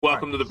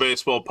Welcome to the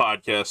Baseball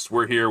Podcast.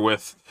 We're here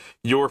with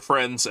your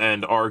friends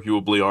and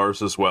arguably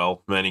ours as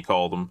well. Many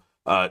call them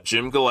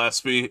Jim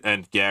Gillespie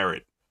and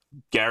Garrett.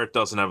 Garrett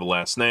doesn't have a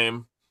last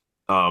name.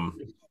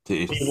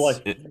 He's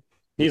like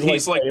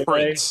like Pele.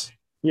 Prince.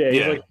 Yeah,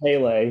 he's Yeah. like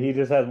Pele. He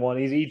just has one.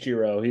 He's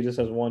Ichiro. He just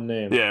has one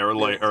name. Yeah,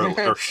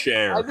 or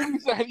Cher. I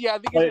think he's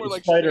more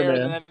like Cher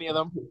than any of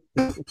them.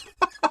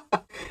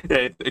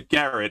 Yeah,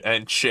 Garrett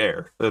and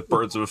Cher, the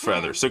birds of a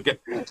feather. So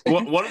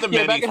one of the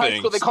many back in high things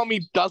school they call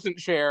me doesn't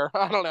share.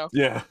 I don't know.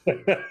 Yeah,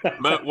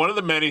 one of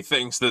the many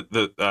things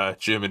that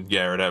Jim and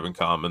Garrett have in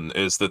common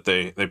is that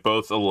they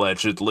both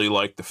allegedly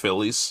like the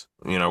Phillies.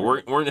 You know,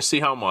 we're going to see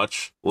how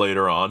much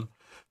later on,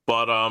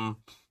 but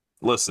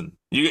listen,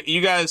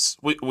 you guys,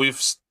 we've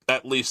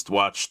at least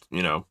watched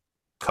a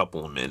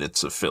couple of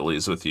minutes of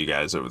Phillies with you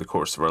guys over the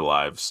course of our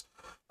lives.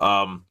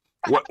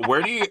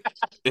 Where do you?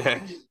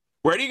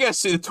 Where do you guys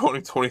see the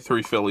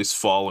 2023 Phillies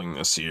falling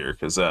this year?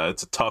 Because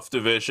it's a tough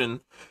division,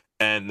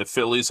 and the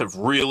Phillies have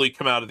really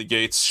come out of the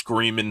gates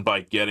screaming by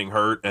getting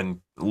hurt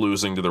and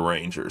losing to the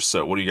Rangers.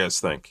 So what do you guys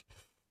think?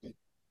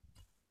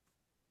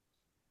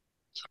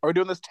 Are we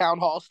doing this town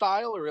hall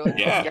style, or really?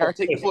 Yeah. Garrett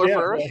take the floor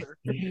first? Or?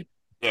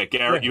 Yeah,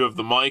 Garrett, you have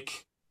the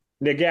mic.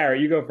 Yeah, Garrett,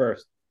 you go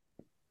first.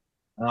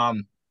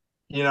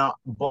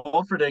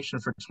 Bold prediction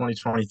for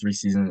 2023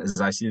 season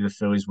is I see the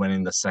Phillies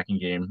winning the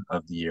second game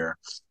of the year.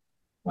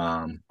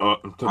 I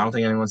don't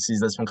think anyone sees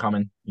this one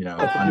coming.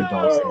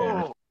 Underdogs.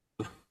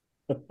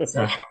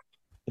 So,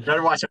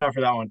 better watch out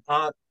for that one.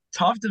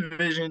 Tough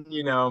division,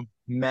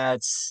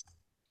 Mets,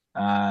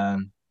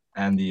 and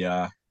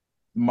the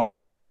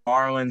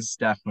Marlins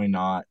definitely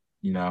not.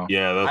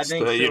 Yeah, that's I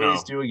think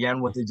Phillies do again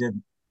what they did.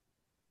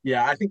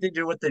 Yeah, I think they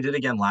do what they did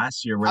again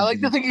last year. I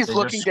like to think he's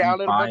looking down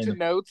at a bunch of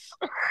notes.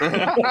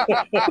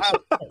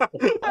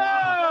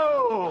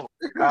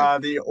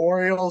 The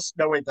Orioles.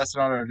 No, wait, that's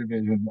not our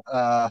division.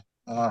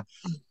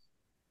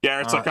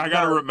 Garrett's like, I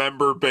gotta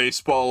remember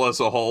baseball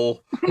as a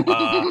whole.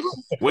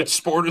 Which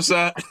sport is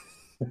that?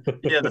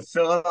 Yeah, the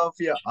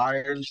Philadelphia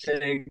Iron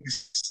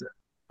Pigs.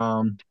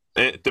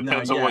 It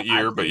depends on what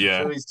year, but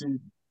yeah.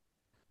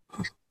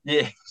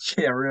 Yeah,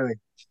 really.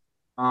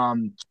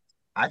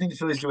 I think the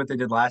Phillies do what they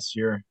did last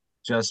year.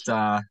 Just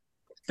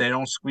they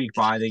don't squeak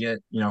by. They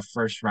get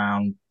first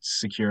round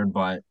secured,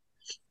 but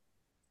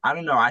I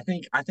don't know. I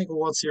think a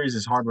World Series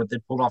is hard. What they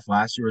pulled off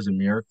last year was a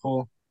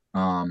miracle.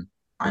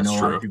 I know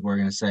a lot of people are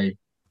going to say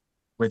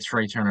with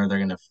Trey Turner they're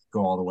going to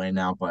go all the way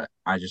now, but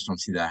I just don't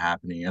see that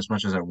happening. As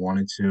much as I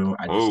wanted to,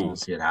 I just don't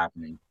see it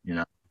happening.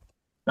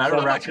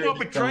 Better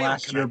record than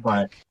last year,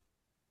 but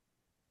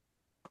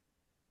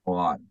a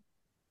lot.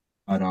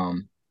 But I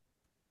don't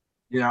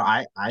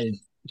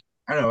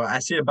know. I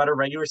see a better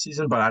regular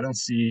season, but I don't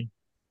see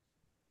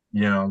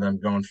them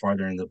going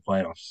farther into the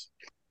playoffs.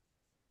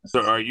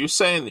 So are you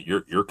saying that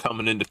you're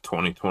coming into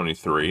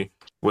 2023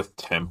 with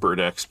tempered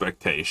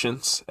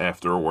expectations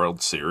after a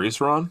World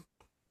Series run?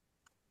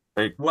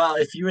 Well,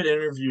 if you had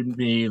interviewed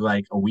me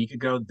like a week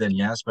ago, then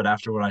yes. But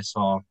after what I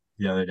saw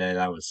the other day,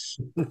 that was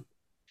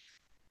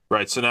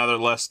right. So now they're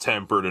less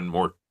tempered and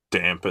more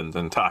dampened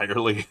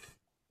entirely.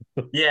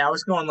 Yeah, I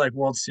was going like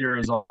World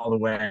Series all the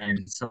way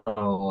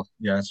until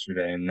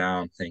yesterday, and now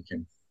I'm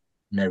thinking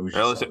maybe we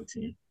should sell the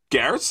team.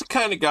 Garrett's the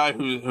kind of guy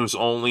who's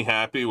only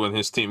happy when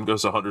his team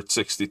goes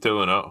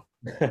 162-0.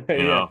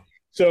 Yeah.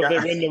 So if they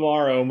win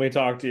tomorrow and we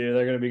talk to you,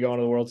 they're going to be going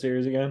to the World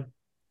Series again?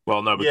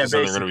 Well, no, because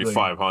then they're going to be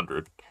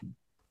 500.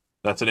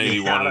 That's an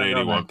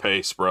 81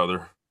 pace,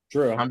 brother.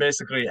 True. I'm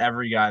basically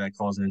every guy that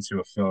calls into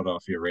a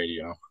Philadelphia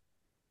radio.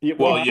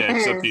 Well,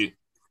 yeah,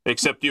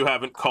 except you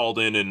haven't called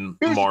in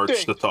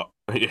March to talk.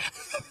 Yeah.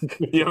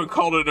 You haven't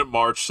called in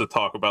March to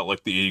talk about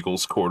like the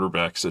Eagles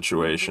quarterback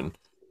situation.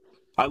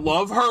 I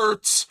love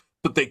Hurts,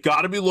 but they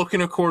got to be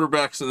looking at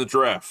quarterbacks in the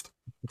draft.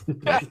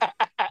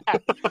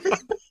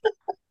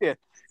 Yeah,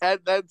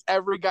 that's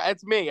every guy.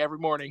 That's me every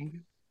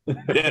morning.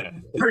 Yeah.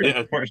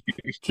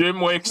 Jim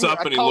wakes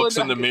up and he looks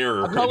in the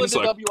mirror. I call into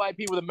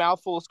WIP with a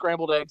mouthful of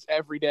scrambled eggs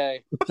every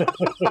day.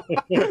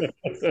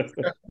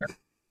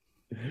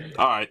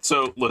 All right,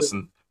 so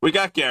listen, we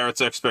got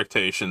Garrett's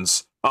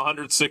expectations.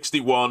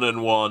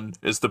 161-1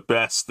 is the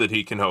best that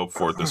he can hope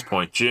for at this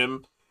point.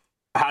 Jim,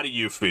 how do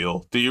you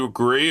feel? Do you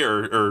agree,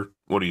 or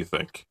what do you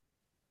think?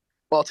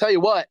 Well, I'll tell you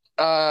what.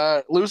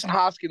 Losing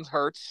Hoskins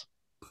hurts.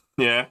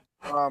 Yeah.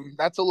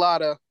 That's a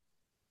lot of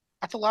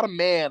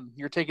man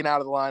you're taking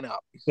out of the lineup.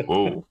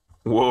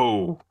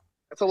 Whoa.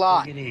 That's a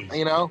lot.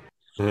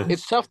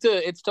 It's tough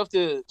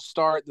to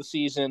start the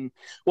season.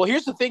 Well,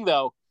 here's the thing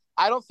though.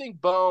 I don't think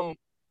Bohm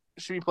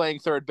should be playing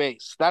third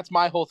base. That's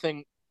my whole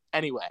thing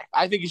anyway.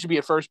 I think he should be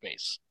at first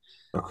base.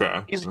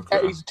 Okay. He's a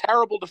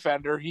terrible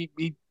defender. He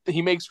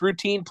makes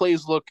routine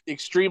plays look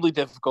extremely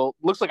difficult.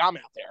 Looks like I'm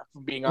out there, if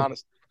I'm being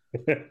honest.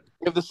 We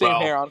have the same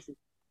hair, honestly.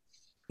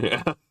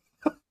 Yeah.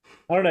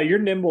 I don't know. You're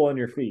nimble on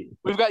your feet.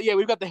 We've got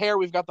the hair,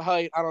 we've got the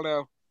height. I don't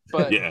know.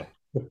 But yeah.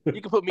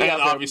 You can put me and out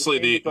there. Obviously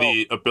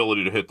the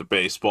ability to hit the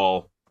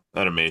baseball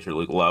at a major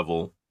league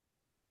level.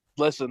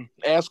 Listen,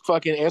 ask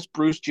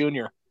Bruce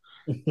Jr.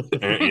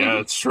 Yeah,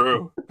 that's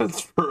true.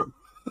 That's true.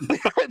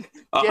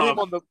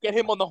 Get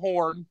him on the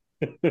horn.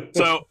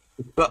 So,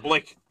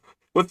 like,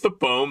 with the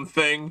Bohm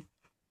thing,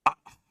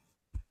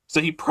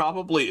 so he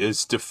probably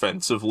is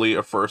defensively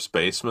a first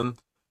baseman,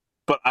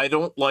 but I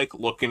don't like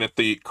looking at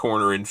the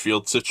corner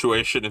infield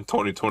situation in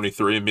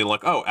 2023 and being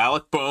like, oh,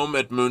 Alec Bohm,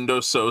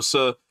 Edmundo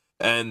Sosa,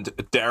 and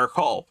Derek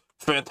Hall.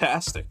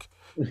 Fantastic.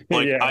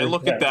 Like, I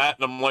look at that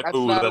and I'm like,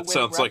 ooh, that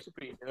sounds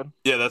recipe, like, dude.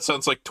 Yeah, that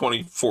sounds like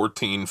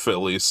 2014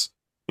 Phillies.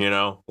 You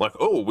know, like,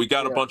 oh, we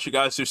got a bunch of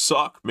guys who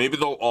suck. Maybe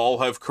they'll all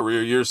have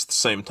career years at the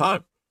same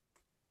time.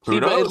 Who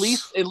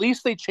knows? But at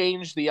least they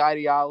changed the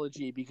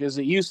ideology, because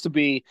it used to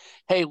be,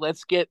 hey,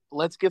 let's get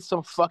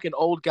some fucking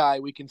old guy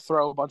we can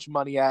throw a bunch of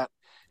money at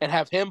and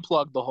have him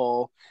plug the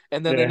hole,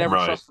 and then they never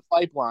trust the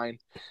pipeline.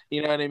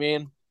 You know what I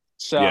mean?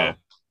 So at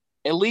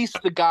least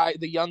the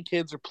young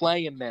kids are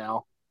playing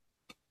now.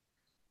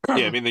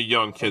 Yeah, I mean the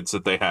young kids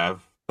that they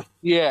have.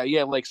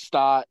 Yeah, like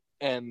Stott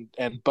and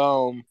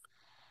Bohm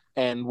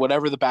and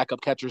whatever the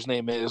backup catcher's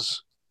name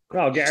is.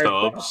 Oh,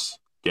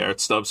 Garrett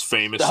Stubbs,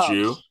 famous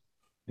Jew.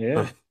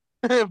 Yeah.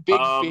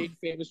 big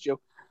famous Jew.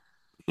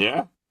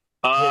 Yeah.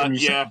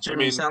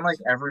 Jimmy, you sound like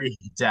every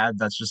dad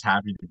that's just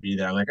happy to be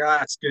there. Like,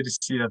 it's good to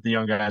see that the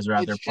young guys are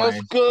out there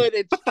playing.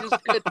 It's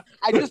just good.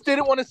 I just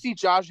didn't want to see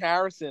Josh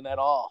Harrison at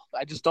all.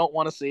 I just don't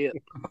want to see it.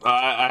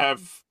 I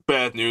have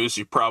bad news.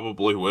 You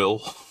probably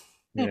will.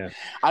 Yeah.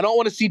 I don't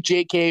want to see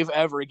Jake Cave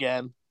ever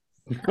again.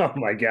 Oh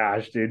my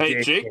gosh, dude!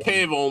 Hey, Jake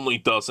Cave only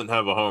doesn't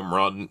have a home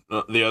run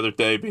the other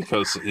day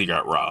because he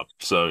got robbed.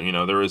 So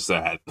there is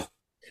that.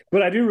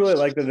 But I do really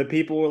like that the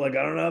people were like,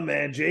 I don't know,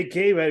 man. Jake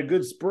Cave had a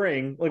good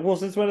spring. Like, well,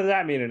 since when does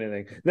that mean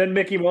anything? Then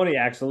Mickey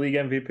Moniak's the league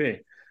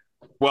MVP.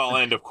 Well,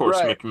 and of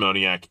course, Mickey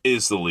Moniak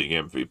is the league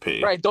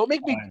MVP. Right? Don't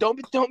make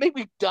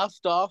me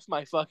dust off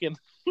my fucking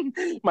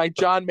my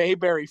John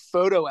Mayberry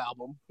photo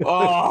album.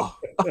 Oh,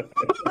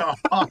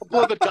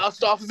 blow the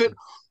dust off of it.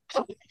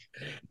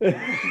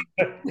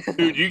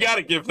 Dude, you got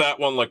to give that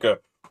one like a.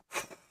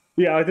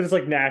 Yeah, I think it's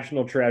like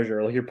national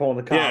treasure. Like you're pulling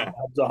the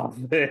cobwebs off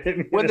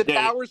it. When the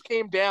towers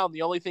came down,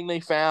 the only thing they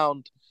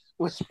found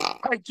was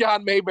my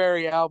John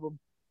Mayberry album.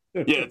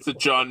 Yeah, it's a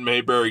John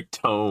Mayberry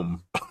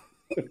tome.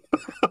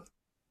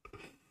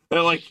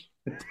 And like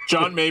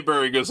John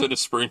Mayberry goes into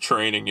spring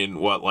training in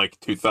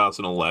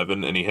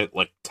 2011, and he hit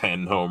like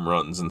 10 home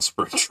runs in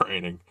spring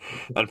training,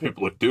 and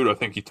people are like, dude, I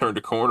think he turned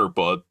a corner,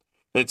 bud.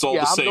 It's all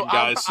the same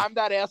guys. I'm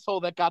that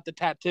asshole that got the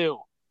tattoo.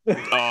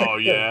 Oh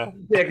yeah,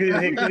 yeah,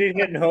 because he's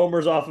hitting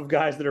homers off of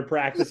guys that are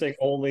practicing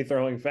only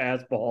throwing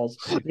fastballs.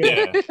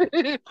 Yeah,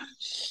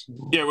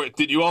 yeah. Wait,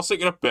 did you also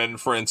get a Ben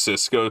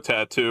Francisco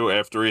tattoo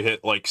after he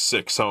hit like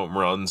 6 home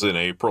runs in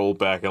April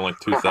back in like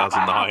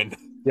 2009?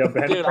 Yeah, Ben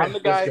Francisco. I'm the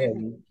guy.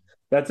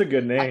 That's a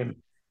good name.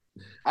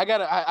 I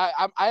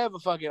have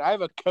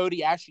a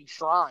Cody Ashley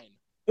shrine.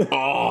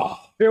 Oh,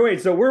 here,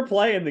 wait. So we're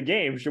playing the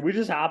game. Should we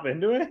just hop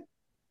into it?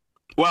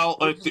 Well,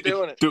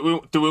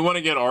 do we want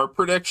to get our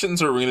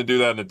predictions, or are we going to do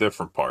that in a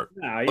different part?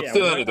 Let's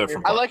do that in a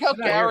different part. I like how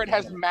Garrett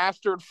has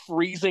mastered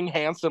freezing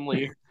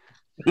handsomely.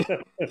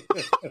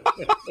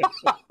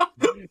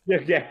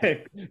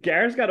 Yeah,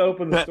 Garrett's got to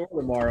open the store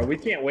tomorrow. We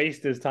can't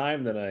waste his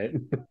time tonight.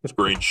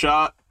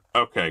 Screenshot.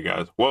 Okay,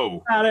 guys.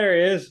 Whoa. Ah, there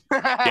he is.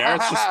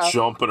 Garrett's just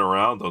jumping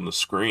around on the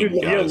screen,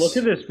 dude, guys. Yeah, look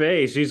at his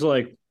face. He's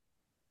like...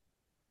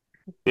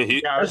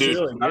 Yeah, that's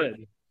really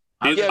good.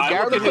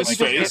 Garrett look at his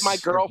face. Hit my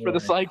girl for the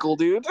cycle,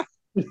 dude.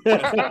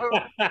 Yeah,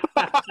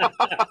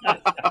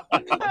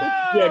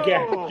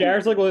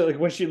 Garrett's like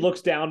when she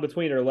looks down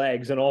between her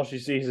legs and all she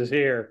sees is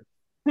here.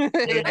 Yeah.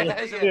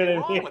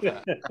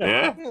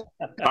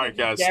 All right,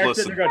 guys,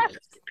 listen.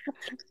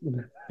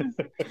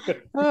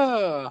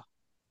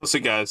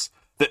 Listen, guys.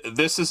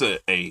 This is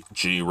a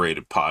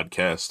G-rated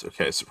podcast.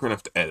 Okay, so we're gonna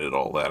have to edit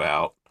all that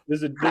out.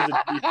 This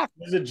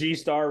is a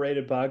G-star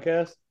rated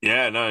podcast.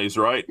 Yeah, no, he's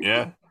right.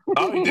 Yeah.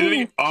 Oh, he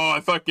didn't. Oh, I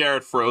thought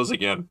Garrett froze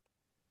again.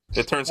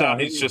 It turns out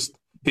he's just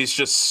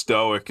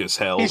stoic as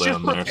hell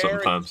down there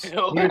sometimes. He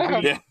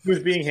was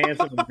being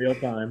handsome in real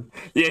time.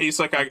 Yeah, he's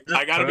like, I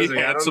gotta be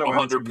handsome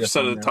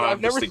 100% of the time.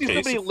 I've never seen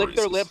somebody lick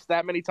their lips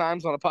that many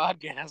times on a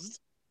podcast.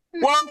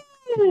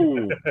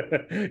 Whoa!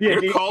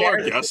 You call our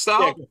guest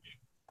out?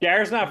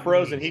 Garrett's not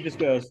frozen. He just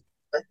goes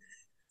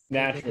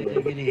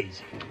naturally.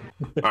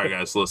 All right,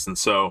 guys, listen.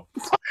 So,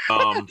 he's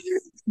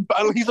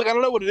like, I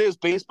don't know what it is.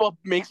 Baseball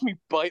makes me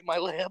bite my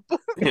lip.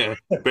 Yeah,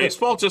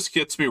 baseball just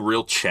gets me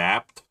real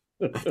chapped.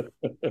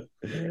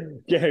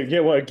 Yeah.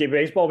 What?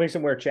 Baseball makes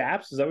him wear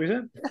chaps? Is that what you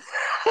said?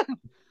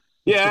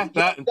 Yeah,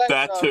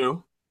 that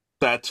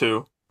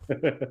too.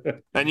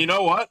 And you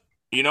know what?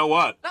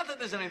 Not that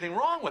there's anything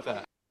wrong with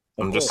that.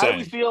 I'm just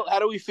saying. How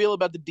do we feel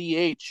about the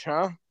DH?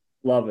 Huh?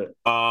 Love it.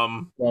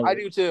 I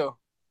do too.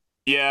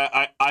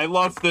 Yeah, I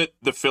love that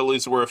the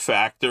Phillies were a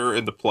factor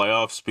in the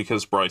playoffs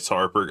because Bryce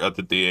Harper got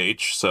the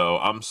DH, so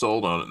I'm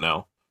sold on it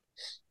now.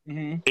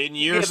 Mm-hmm. In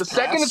years the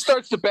second it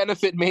starts to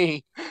benefit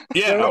me.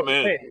 Yeah, I'm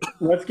in. Hey,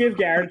 let's give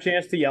Garrett a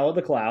chance to yell at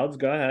the clouds.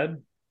 Go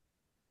ahead.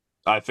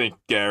 I think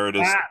Garrett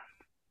is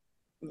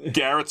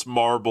Garrett's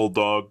marble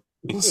dog.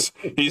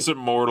 He's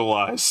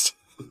immortalized.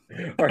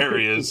 There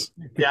he is.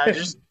 Yeah,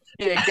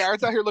 Yeah,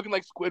 Garrett's out here looking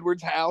like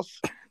Squidward's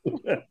house.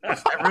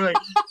 every like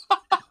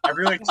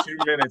 2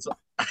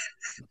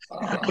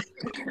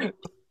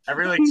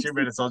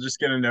 minutes, I'll just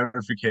get a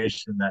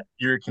notification that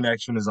your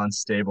connection is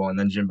unstable, and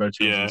then Jimbo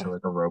turns into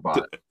like a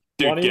robot.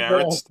 Dude,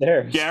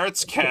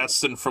 Garrett's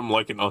casting from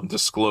like an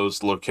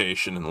undisclosed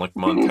location in like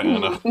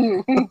Montana.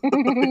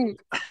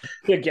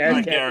 Yeah,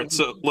 Garrett.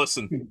 So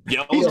listen,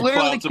 yell He's at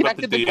literally clouds about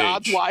the connected to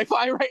God's DH.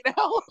 Wi-Fi right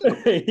now.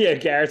 Yeah,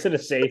 Garrett's in a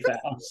safe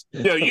house.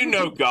 Yo, you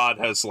know God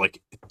has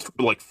like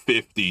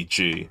 50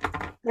 G.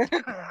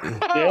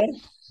 Yeah.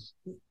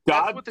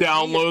 God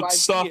downloads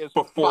stuff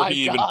before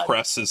he even God.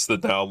 presses the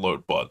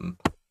download button.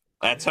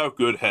 That's how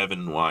good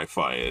heaven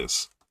Wi-Fi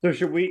is. So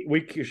should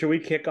we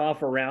kick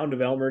off a round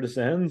of Elmer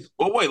Descends?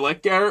 Oh wait,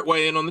 let Garrett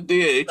weigh in on the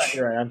DH.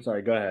 You're right. I'm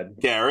sorry. Go ahead,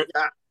 Garrett.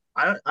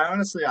 I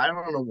honestly I don't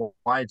know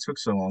why it took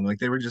so long. Like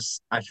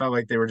I felt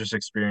like they were just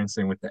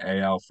experiencing with the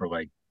AL for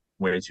like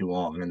way too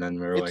long, and then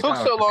we were It like, took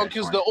so long okay,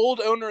 because fine. the old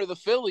owner of the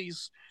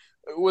Phillies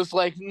was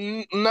like,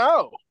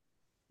 no.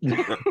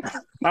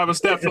 That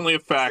was definitely a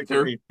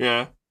factor.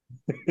 Yeah.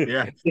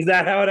 Yeah. Is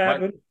that how it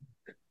happened?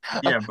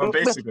 Yeah, but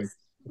basically.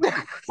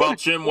 Well,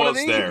 Jim was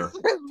there,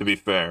 to be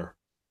fair.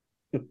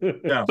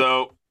 Yeah.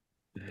 So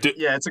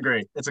yeah, it's a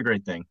great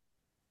thing.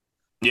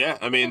 Yeah,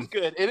 I mean,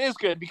 It is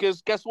good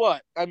because guess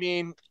what? I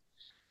mean,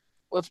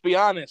 let's be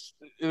honest.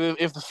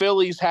 If the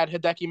Phillies had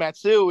Hideki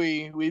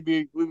Matsui, we'd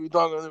be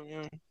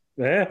talking.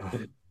 Yeah.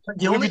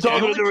 The only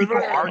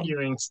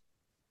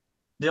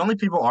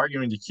people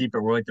arguing to keep it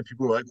were like the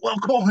people who were like, well,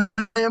 Cole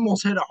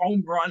Hamels hit a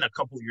home run a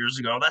couple years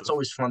ago. That's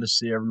always fun to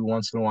see every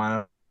once in a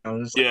while.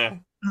 Yeah.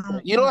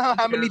 You don't know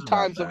how many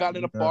times I've gotten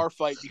in a bar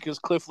fight because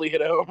Cliff Lee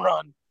hit a home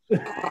run.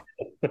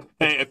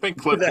 Hey, I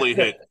think Cliff Lee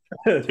hit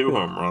 2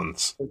 home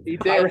runs. He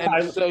did.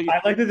 I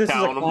like that this is a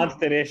Count 'em.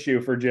 constant issue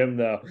for Jim,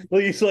 though.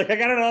 Well, he's like, I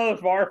got another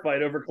bar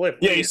fight over Cliff.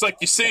 Yeah, Lee. he's like,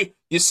 you see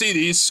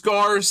these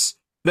scars?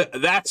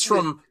 That's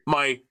from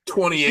my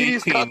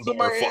 2018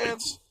 bar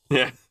fights.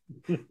 Yeah.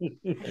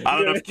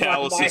 I don't have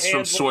calluses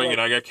from swinging.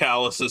 I got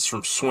calluses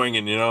from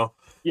swinging, you know?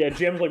 Yeah,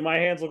 Jim's like, my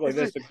hands look like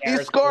this.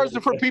 These scars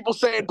are from people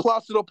saying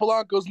Placido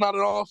Polanco's not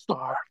an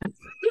all-star.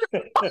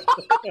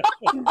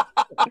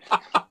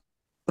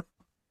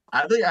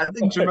 I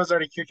think Jimbo's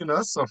already kicking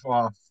us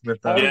off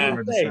with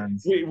Elmer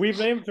Descends. We've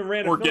named to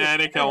random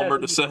organic Elmer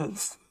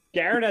Descends.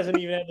 Garrett hasn't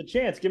even had the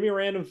chance. Give me a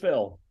random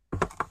Phil.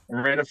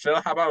 Random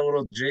Phil? How about a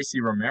little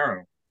JC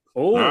Romero?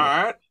 Oh,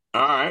 all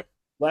right.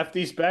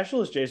 Lefty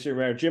specialist, JC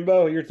Romero.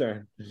 Jimbo, your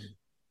turn.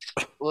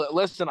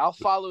 Listen, I'll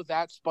follow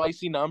that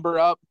spicy number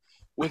up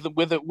with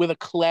a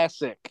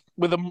classic.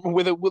 I'm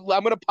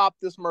gonna pop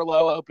this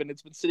Merlot open.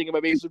 It's been sitting in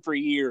my basement for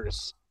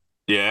years.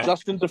 Yeah.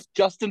 Justin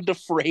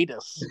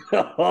DeFreitas.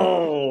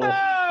 Oh,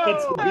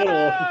 that's a good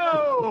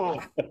one.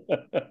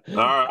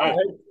 All right,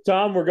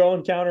 Tom, we're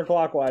going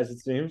counterclockwise, it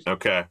seems.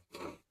 Okay.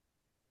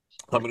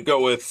 I'm gonna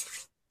go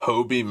with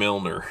Hobie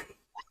Milner.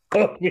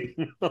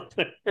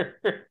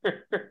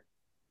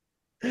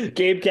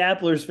 Gabe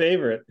Kapler's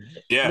favorite.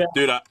 Yeah, now,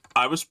 dude,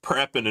 I was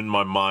prepping in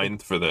my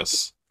mind for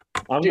this.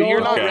 Dude, you're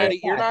not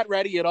ready. You're not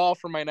ready at all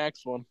for my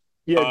next one.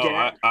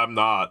 Yeah, I'm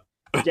not.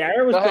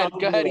 Garrett was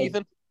Go ahead,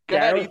 Ethan.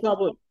 Garrett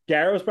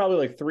was probably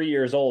like 3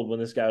 years old when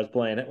this guy was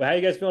playing. How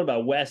you guys feeling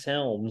about Wes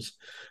Helms?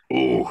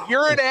 Ooh.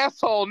 You're an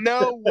asshole.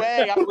 No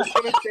way. I was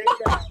going to say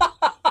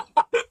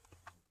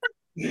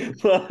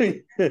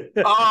that.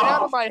 Get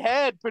out of my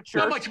head,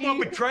 Patricia. How much more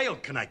betrayal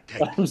can I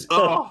take?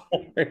 Oh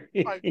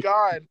my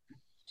God.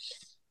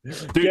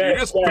 Dude, Garrett, you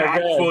just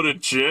backfooted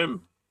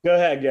Jim. Go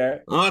ahead,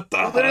 Garrett. What the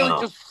hell?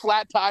 Literally just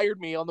flat tired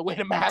me on the way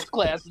to math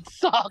class. It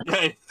sucks.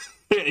 Yeah,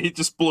 he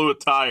just blew a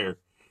tire.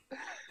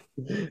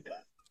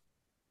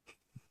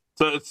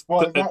 So is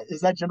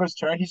that Jimbo's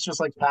turn? He's just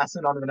like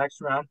passing on to the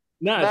next round.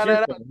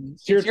 No,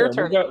 it's your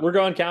turn. We're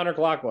going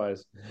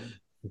counterclockwise.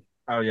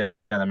 Oh yeah,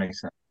 that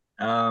makes sense.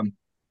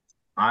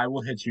 I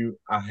will hit you.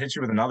 I'll hit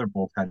you with another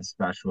bullpen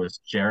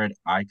specialist, Jared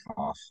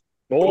Eichhoff.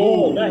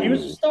 Oh, no, he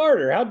was a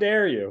starter. How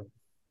dare you?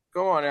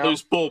 Go on, Al.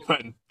 There's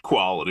bullpen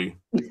quality.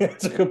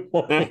 That's a good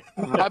point.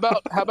 How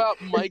about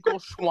Michael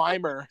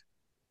Schweimer?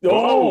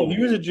 Oh, he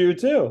was a Jew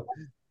too.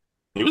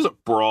 He was a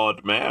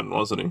broad man,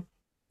 wasn't he?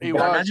 He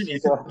was. Imagine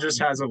Ethan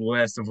just has a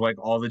list of like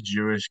all the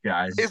Jewish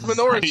guys. His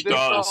menorah. He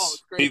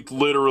does. He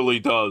literally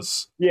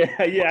does. Yeah.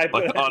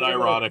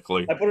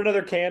 Unironically. I put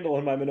another candle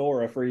in my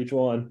menorah for each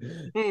one.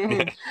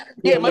 Mm-hmm.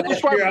 Yeah, Michael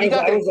Schweimer.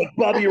 I was like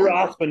Bobby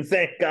Rossman.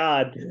 Thank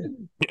God.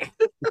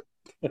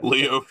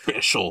 Leo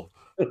Fischel.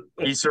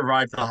 He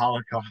survived the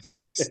Holocaust.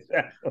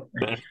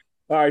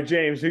 All right,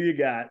 James, who you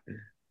got?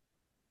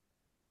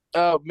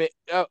 Me.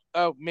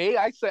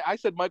 I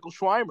said Michael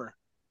Schweimer.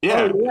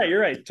 Yeah. Oh,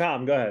 you're right.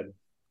 Tom, go ahead.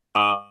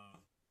 All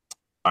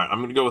right,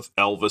 I'm gonna go with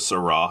Elvis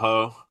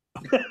Araujo.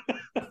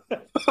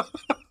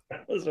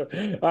 All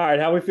right,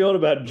 how we feeling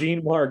about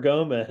Jeanmar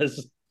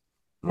Gomez?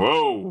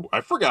 Whoa, I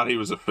forgot he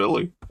was a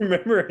Philly.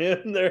 Remember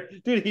him there?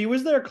 Dude, he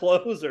was their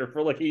closer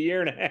for like a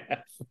year and a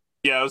half.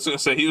 Yeah, I was gonna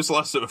say he was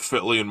less of a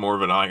Philly and more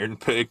of an Iron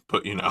Pig,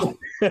 but you know.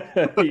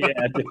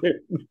 Yeah,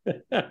 dude.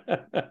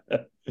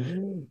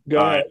 Go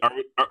ahead.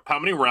 How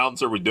many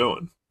rounds are we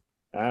doing?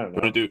 I don't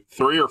Gonna know. do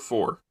 3 or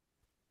 4.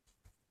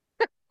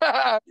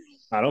 I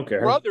don't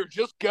care. Brother,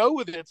 just go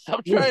with it.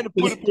 Stop trying to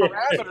put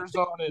parameters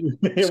on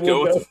it. Just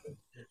go with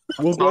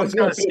We'll go Tom's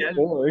got a with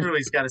schedule 4.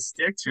 he's got to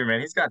stick to,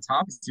 man. He's got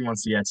topics he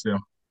wants to get to.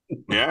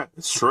 Yeah,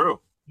 it's true.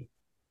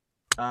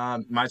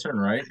 My turn,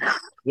 right?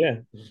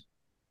 Yeah.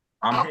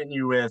 I'm hitting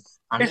you with.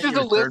 I'm It's hitting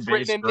just you a with third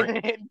list base. written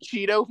in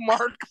Cheeto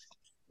marks.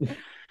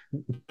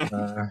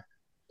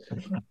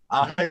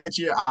 I'll hit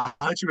you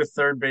with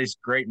third base.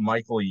 Great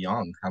Michael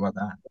Young. How about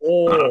that?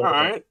 All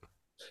right.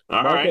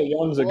 Michael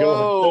Young's a good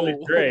one.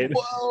 Philly's great.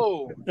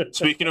 Whoa.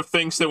 Speaking of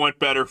things that went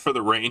better for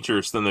the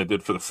Rangers than they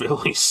did for the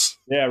Phillies.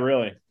 Yeah,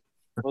 really.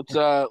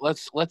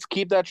 Let's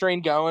keep that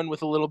train going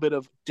with a little bit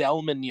of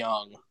Delman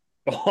Young.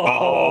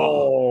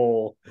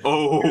 Oh,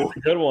 Oh, a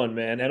good one,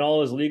 man. And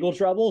all his legal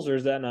troubles, or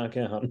does that not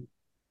count?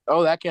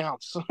 Oh, that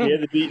counts. Yeah,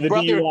 the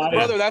DUI.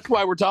 Brother, that's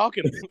why we're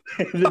talking.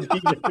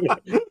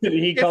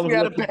 He comes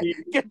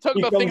with talk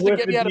about things that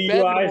get me out of bed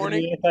in the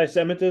morning. The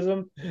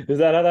anti-Semitism. Is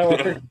that how that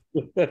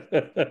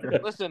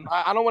works? Listen,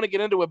 I don't want to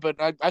get into it, but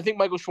I think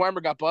Michael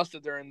Schweimer got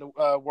busted during the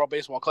World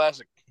Baseball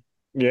Classic.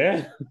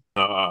 Yeah.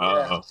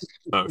 oh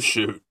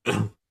shoot.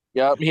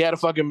 Yep, he had a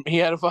fucking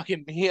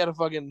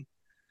yarmulke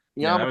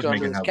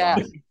under his cap.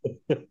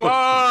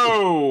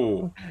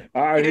 Whoa!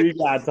 All right, who you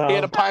got, Tom? He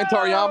had a pine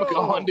tar yarmulke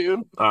on,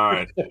 dude. All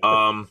right.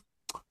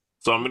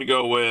 So I'm gonna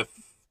go with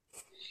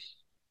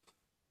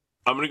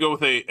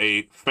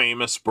a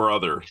famous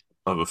brother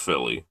of a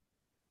Philly.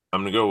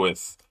 I'm gonna go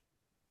with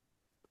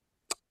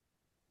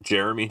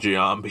Jeremy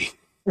Giambi.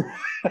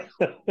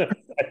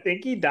 I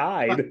think he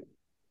died.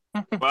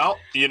 Well,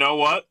 you know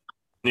what?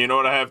 You know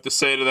what I have to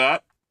say to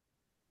that?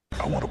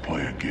 I want to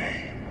play a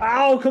game.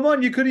 Oh, come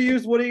on. You could have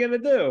used what are you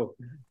going to do?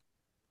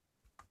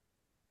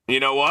 You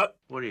know what?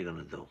 What are you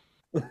going to do?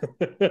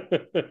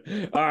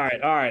 All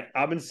right.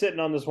 I've been sitting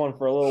on this one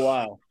for a little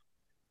while.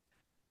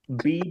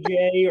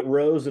 BJ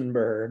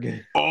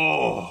Rosenberg.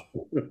 Oh.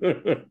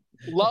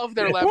 Love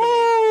their lemonade.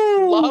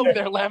 Woo! Love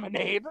their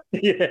lemonade.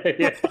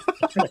 Yeah.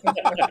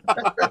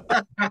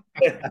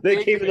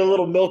 They came in the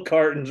little milk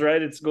cartons,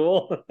 right, at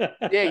school?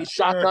 Yeah, you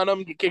shotgun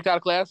them, get kicked out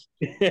of class.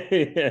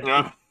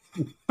 Yeah.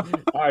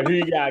 All right, who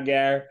you got,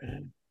 Garrett?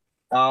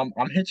 I'm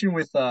hitting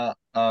with a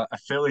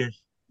Philly,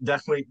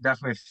 definitely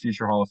a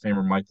future Hall of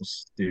Famer, Michael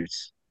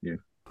Stutz. Yeah.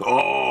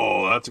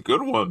 Oh, that's a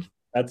good one.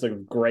 That's a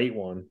great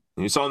one.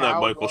 He's on that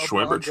Michael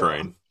Schwimmer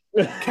train.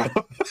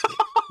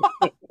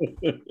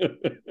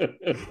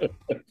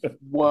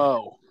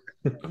 Whoa.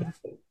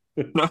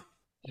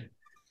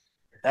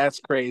 That's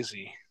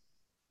crazy.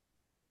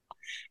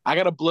 I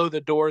gotta blow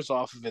the doors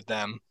off of it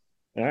then.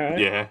 All right.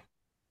 Yeah.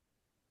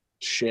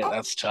 Shit,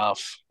 that's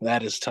tough.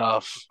 That is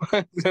tough.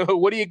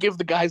 What do you give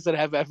the guys that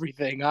have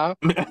everything, huh?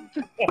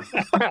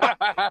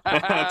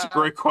 That's a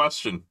great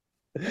question.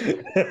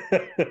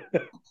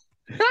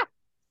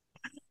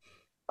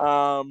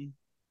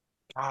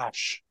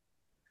 Gosh.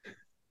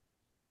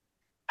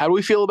 How do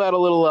we feel about a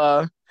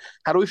little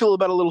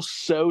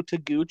So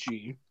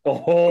Taguchi?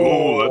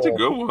 Oh, that's a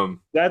good one.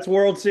 That's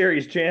World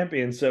Series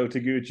champion So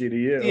Taguchi to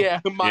you. Yeah,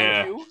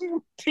 mind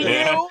you. To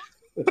you.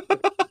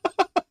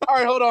 All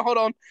right, hold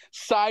on.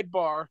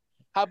 Sidebar.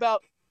 How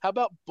about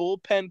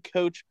bullpen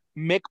coach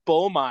Mick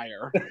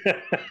Bullmeyer?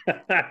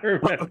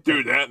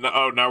 Dude,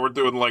 now we're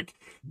doing like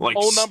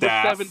old number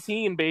staff.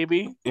 17,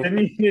 baby.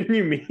 Didn't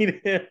you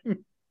meet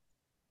him?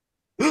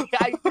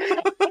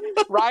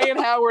 Ryan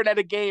Howard at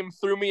a game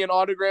threw me an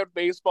autographed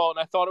baseball, and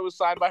I thought it was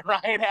signed by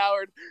Ryan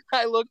Howard.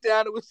 I looked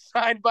down; it was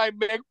signed by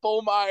Mick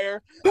Bullmeyer.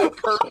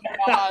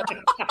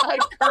 I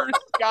cursed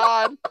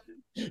God.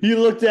 You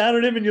looked down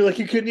at him, and you're like,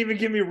 you couldn't even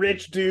give me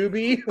Rich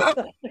Doobie.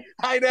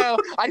 I know.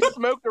 I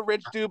smoked a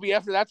Rich Doobie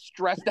after that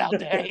stressed out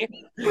day.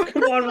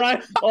 Come on,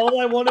 Ryan. All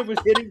I wanted was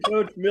hitting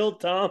coach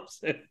Milt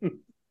Thompson.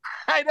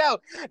 I know.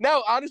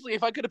 No, honestly,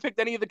 if I could have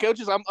picked any of the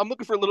coaches, I'm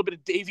looking for a little bit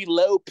of Davey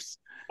Lopes.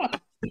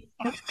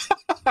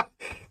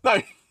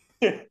 No.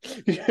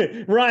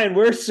 Ryan,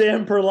 where's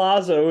Sam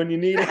Perlazzo when you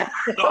need him?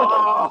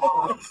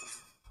 Oh.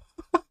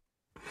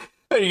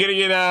 Hey,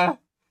 you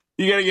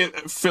gotta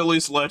get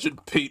Phillies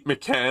legend Pete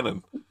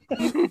Buchanan.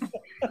 The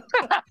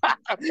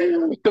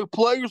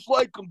players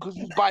like him because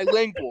he's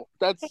bilingual.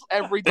 That's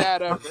every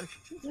dad ever.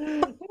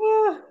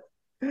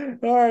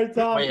 All right,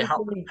 Tom. Wait,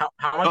 how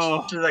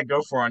much did that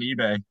go for on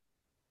eBay?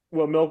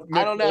 Well, milk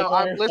I don't know.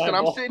 I'm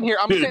sitting here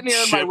in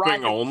my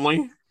Ryan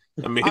only.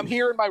 I'm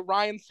here in my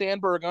Ryan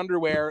Sandberg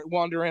underwear,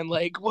 wondering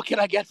like, what can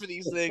I get for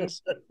these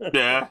things?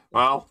 Yeah,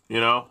 well,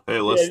 hey,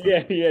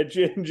 listen. Yeah.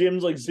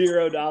 Jim's like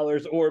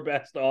 $0 or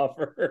best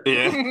offer.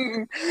 Yeah,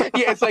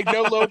 yeah. It's like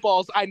no low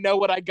balls. I know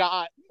what I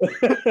got.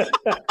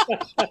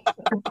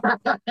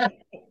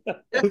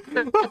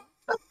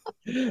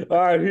 All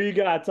right, who you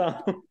got,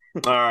 Tom? All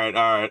right.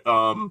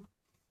 All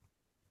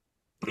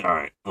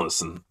right.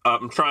 Listen,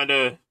 I've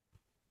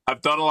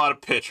done a lot of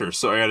pitchers,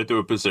 so I got to do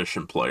a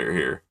position player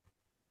here.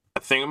 I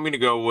think I'm gonna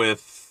go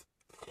with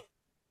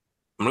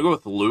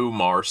Lou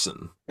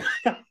Marson.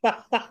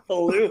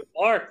 Lou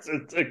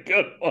Marson's a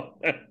good one.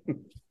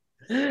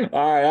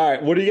 All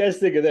right. What do you guys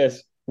think of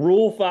this?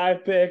 Rule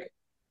 5 pick,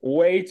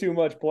 way too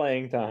much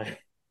playing time. Oh,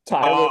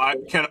 Tyler. I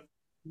can.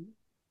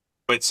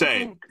 Wait,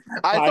 say.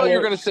 I thought you Tyler-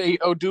 were gonna say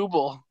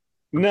Odubel.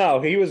 No,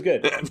 he was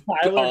good.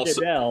 Tyler Also-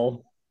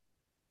 Goodell.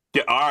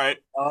 Yeah, all right.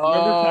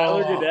 Remember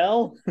Tyler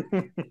Goodell?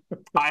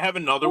 I have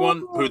another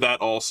one who that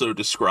also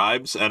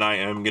describes, and I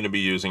am going to be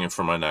using it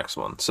for my next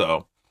one.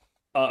 So,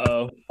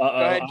 Uh-oh. Go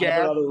ahead, I have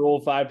Garrett. another Rule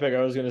 5 pick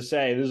I was going to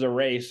say. This is a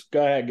race.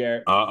 Go ahead,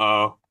 Garrett.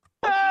 uh-oh.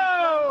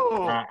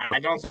 I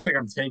don't think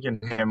I'm taking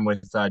him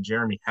with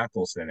Jeremy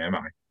Heckelson, am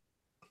I?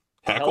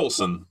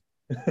 Heckleson.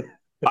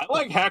 I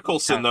like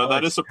Heckleson, though.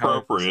 That is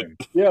appropriate.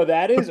 Yo,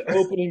 that is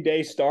opening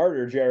day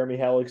starter, Jeremy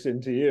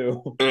Hellickson, to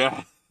you.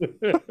 Yeah.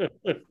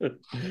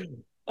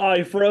 Oh,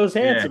 he froze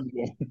handsome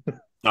again.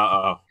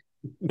 Uh-oh.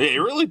 Yeah, he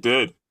really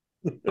did.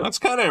 That's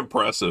kind of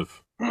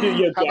impressive. Dude,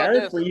 yeah, How about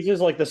Garrett this? freezes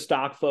like the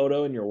stock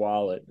photo in your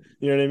wallet.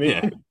 You know what I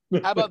mean?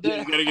 Yeah. How about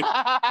this?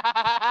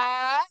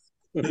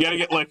 You gotta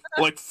get like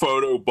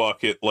photo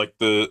bucket, like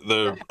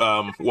the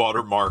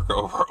watermark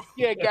over.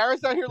 Yeah,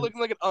 Garrett's out here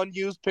looking like an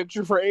unused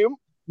picture frame.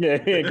 Yeah,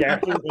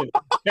 Garrett's looking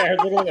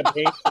like a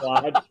paint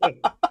squad.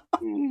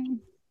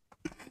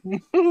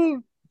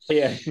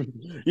 Yeah.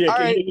 All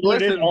right, you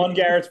put it listen. on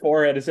Garrett's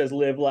forehead. It says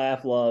 "Live,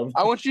 Laugh, Love."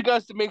 I want you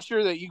guys to make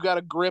sure that you got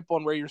a grip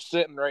on where you're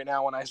sitting right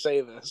now when I say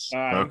this. All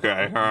right.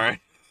 Okay, all right.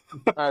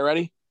 All right,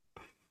 ready?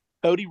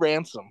 Cody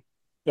Ransom.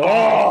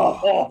 Oh.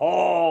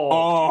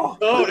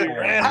 Cody How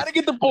Ransom. to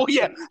get the boy?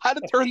 Yeah, how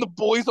to turn the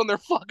boys on their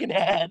fucking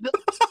head.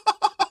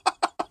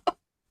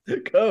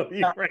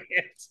 Cody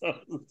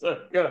Ransom.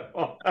 So good.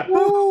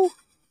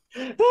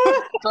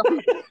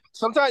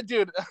 Sometimes,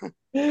 dude.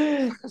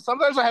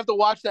 Sometimes I have to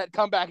watch that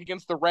comeback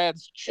against the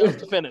Reds just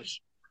to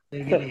finish.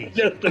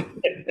 Just a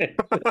minute.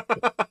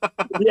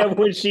 Yeah,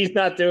 when she's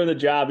not doing the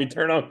job, you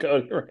turn on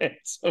Cody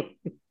Ransom.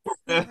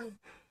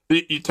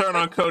 You turn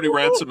on Cody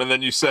Ransom and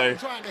then you say,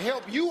 Trying to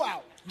help you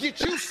out.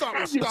 Get you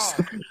something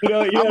started. You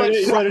know I'm like,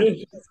 what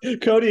it is?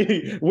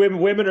 Cody,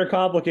 women are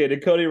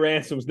complicated. Cody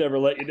Ransom's never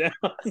let you down.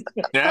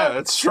 "Yeah,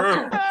 that's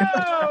true."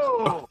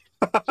 Oh!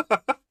 All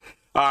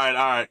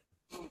right.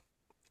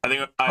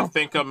 I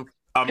think I'm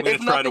gonna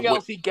If try to nothing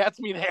else, he gets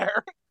me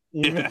there.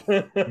 Yeah.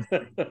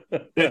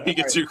 He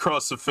gets you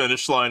across the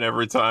finish line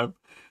every time.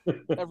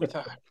 Every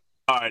time.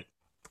 All right.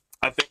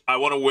 I think I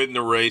want to win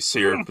the race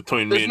here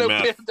between me and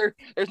Matt.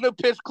 There's no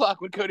pitch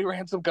clock when Cody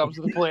Ransom comes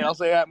to the plate. I'll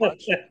say that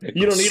much.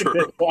 You don't need True.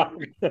 a big clock.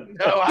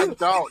 No, I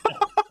don't.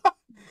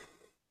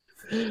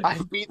 I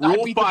beat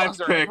Rule the 5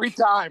 buzzer pick. every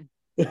time.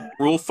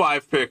 Rule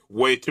 5 pick,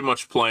 way too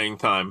much playing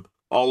time.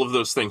 All of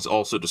those things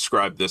also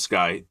describe this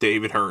guy,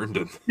 David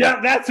Herndon. Yeah,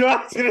 that's what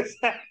I was going to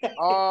say.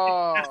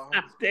 Oh,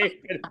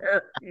 David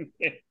Herndon.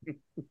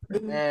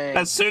 dang.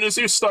 As soon as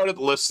you started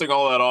listing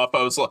all that off,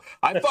 I was like,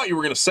 I thought you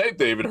were going to say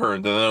David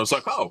Herndon. And I was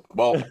like, oh,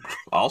 well,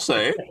 I'll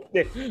say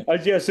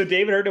it. Yeah, so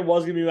David Herndon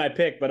was going to be my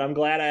pick, but I'm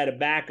glad I had a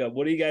backup.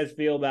 What do you guys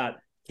feel about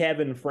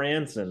Kevin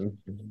Franson?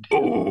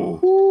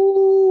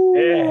 Ooh.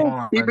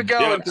 Yeah. Keep it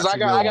going, Yeah, because I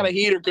got a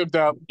heater cooked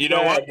up. You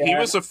know what? He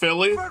was a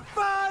Philly. For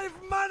 5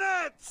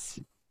 minutes.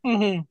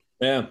 Mm-hmm.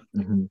 Yeah.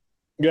 Mhm.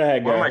 Go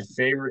ahead, One of my guys.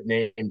 favorite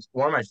names.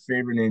 One of my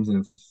favorite names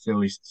in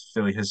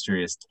Philly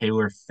history is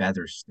Taylor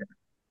Featherstone.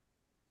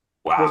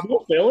 Was Wow. he a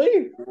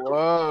Philly?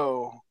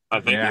 Whoa. I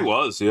think Yeah. he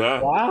was, yeah.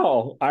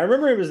 Wow. I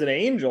remember he was an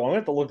angel. I'm going to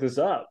have to look this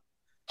up.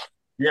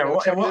 Yeah,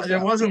 Well, check this it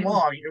out. wasn't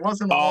long. It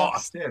wasn't a long Oh.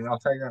 stint. I'll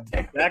tell you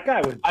that. That guy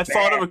was I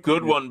thought of a bad.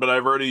 good one, but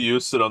I've already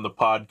used it on the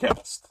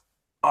podcast.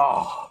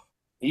 Oh,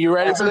 You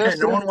ready It's for okay. this?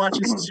 No one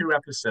watches 2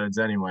 episodes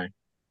anyway.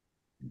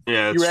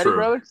 yeah, it's You ready, true.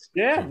 brother?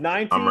 Yeah,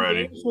 19 I'm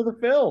ready. games for the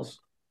Phils.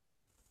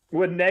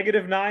 With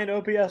 -9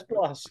 OPS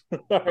plus. All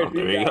right, Oh,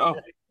 there you go.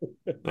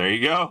 There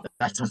you go.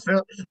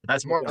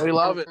 That's more. We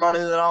love it. money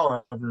than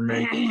I'll ever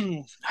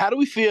make. How do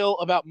we feel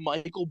about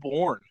Michael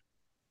Bourne?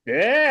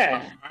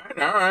 Yeah.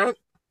 All right.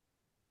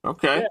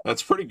 Okay, Yeah.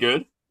 that's pretty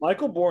good.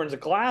 Michael Bourne's a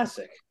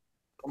classic.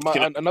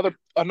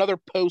 Another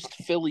post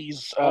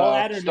Phillies I'll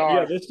add star.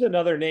 yeah, this is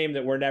another name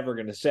that we're never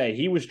going to say.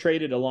 He was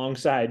traded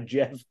alongside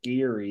Jeff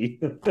Geary.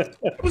 I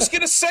was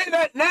gonna say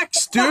that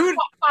next, dude.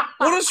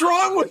 What is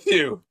wrong with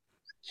you?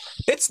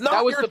 It's not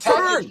That was your the turn.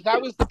 package.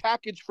 That was the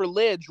package for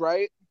Lidge,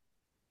 right?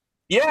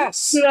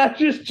 Yes. Did I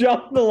just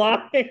jump the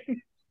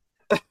line?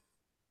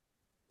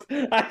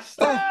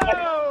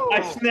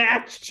 I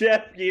snatched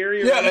Jeff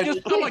Geary. Yeah, right?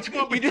 just- How much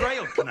more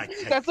betrayal can I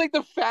take? That's like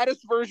the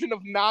fattest version of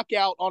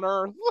Knockout on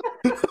Earth.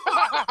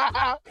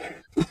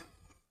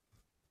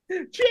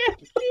 Jeff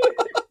Geary.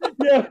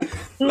 Yeah.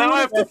 Now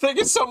I have to think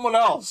of someone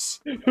else.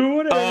 Who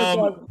would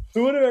have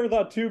ever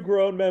thought 2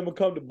 grown men would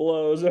come to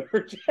blows over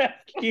Jeff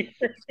Geary?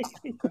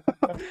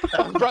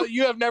 Brother,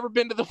 you've never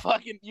been to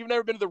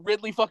the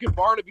Ridley fucking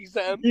Barnaby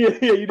Center. Yeah,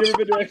 you never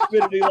been to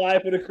Xfinity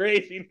Live in a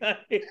crazy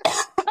night.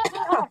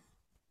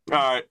 All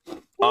right.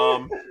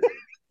 Oh.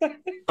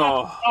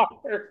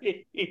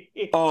 Sorry.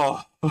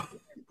 Oh.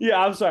 Yeah,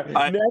 I'm sorry.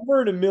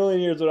 Never in a million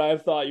years would I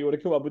have thought you would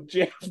have come up with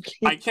Jeff Geary.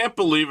 I can't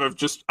believe I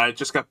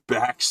just got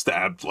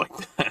backstabbed like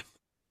that.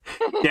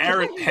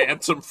 Garrett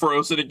handsome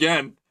frozen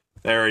again.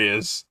 There he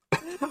is.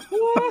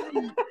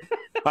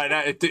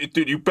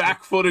 Dude, you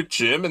backfooted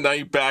Jim, and now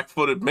you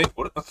backfooted me.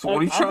 What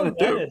are you trying to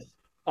do?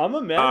 I'm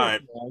a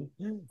menace,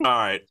 man. All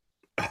right.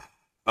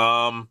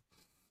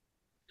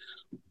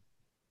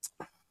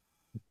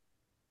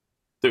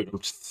 Dude,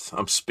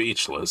 I'm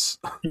speechless.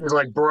 He was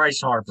like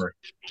Bryce Harper.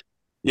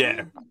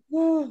 Yeah.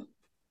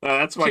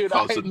 That's my Dude,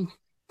 cousin.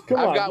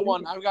 I've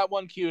got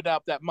one queued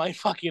up that might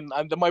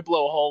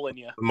blow a hole in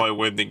you. Might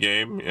win the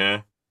game.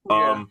 Yeah.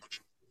 Yeah.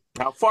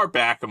 How far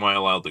back am I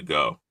allowed to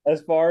go?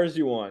 As far as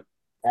you want.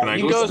 Can I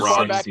You go can go with as far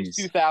Ron? back as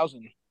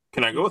 2000.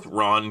 Can I go with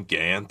Ron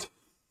Gant?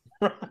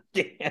 Ron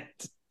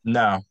Gant.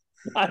 No.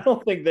 I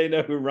don't think they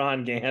know who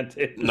Ron Gant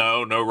is.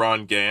 No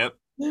Ron Gant.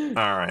 All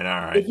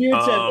right. If you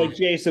had said like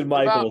Jason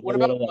Michaels, what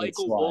about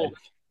Michael Wolf?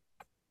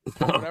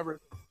 Whatever.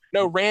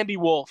 No, Randy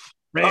Wolf.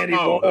 Randy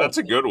Wolf. That's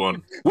a good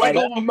one.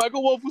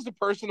 Michael Wolf was the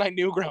person I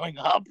knew growing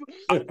up.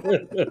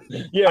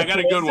 Yeah, I got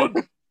a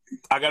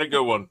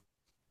good one.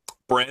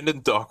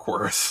 Brandon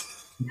Duckworth.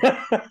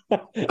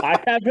 I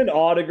have an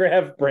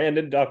autographed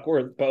Brandon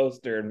Duckworth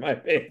poster in my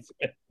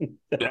basement.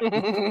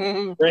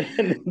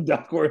 Brandon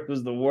Duckworth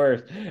was the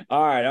worst.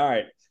 All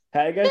right.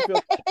 How you guys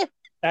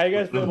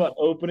feel about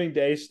opening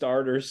day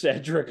starter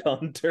Cedric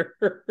Hunter?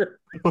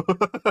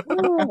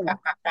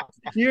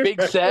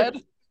 Big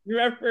said. You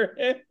remember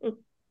him?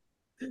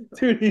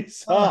 Dude, he's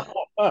so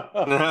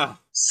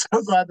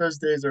glad those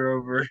days are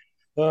over.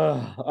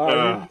 All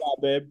right,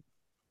 babe.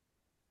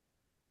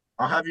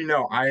 I'll have you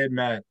know, I had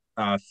met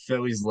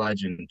Phillies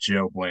legend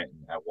Joe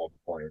Blanton at one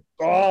point.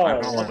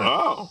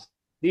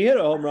 He hit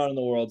a home run in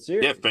the World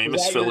Series. Yeah,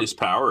 famous Phillies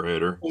power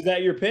hitter. Was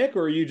that your pick,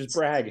 or are you just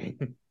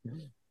bragging?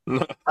 Is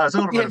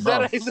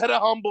that a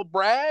humble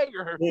brag,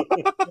 or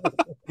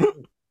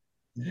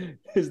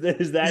is that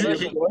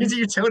he's a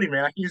utility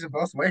man? I can use it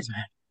both ways,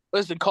 man.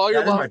 Listen, call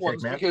your loved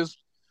ones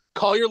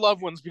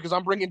because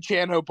I'm bringing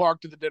Chanho Park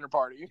to the dinner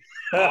party.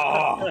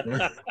 Oh,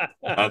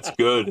 that's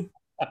good.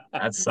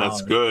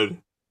 That's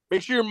good.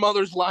 Make sure your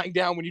mother's lying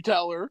down when you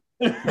tell her.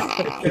 All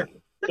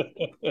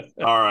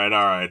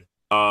right.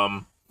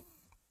 I'm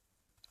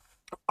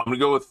gonna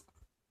go with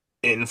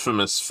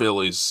infamous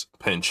Phillies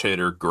pinch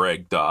hitter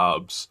Greg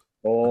Dobbs.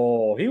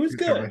 Oh, he was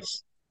good.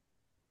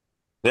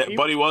 Yeah,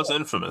 but he was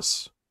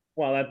infamous.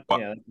 Well,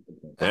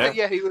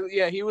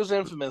 he was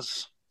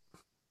infamous.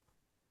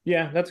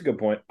 Yeah, that's a good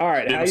point. All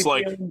right, Jim's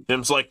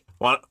like,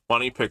 why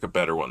don't you pick a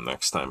better one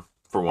next time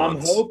for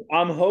once?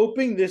 I'm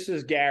hoping this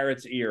is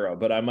Garrett's era,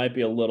 but I might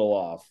be a little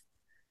off.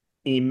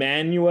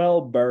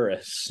 Emmanuel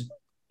Burris.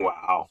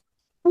 Wow.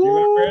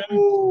 You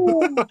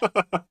remember him?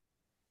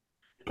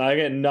 I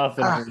get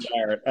nothing from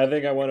Garrett. I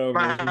think I went over.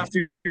 I have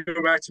to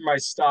go back to my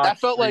stock. That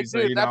felt like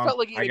eating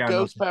a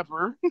ghost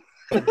pepper.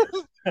 Wait,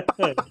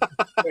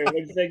 what'd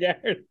you say,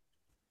 Garrett?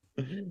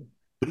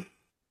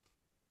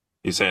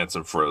 He's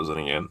handsome frozen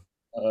again.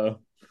 Uh-oh.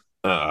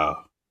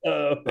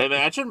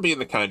 Imagine being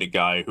the kind of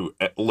guy who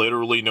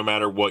literally, no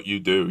matter what you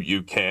do,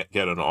 you can't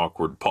get an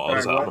awkward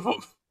pause out of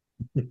him.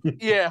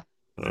 Yeah.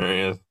 There he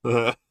is.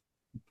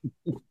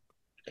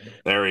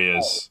 There he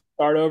is.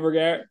 Start over,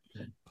 Garrett.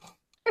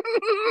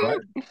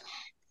 What?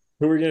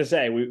 Who were you going to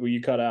say? Will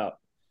you cut out?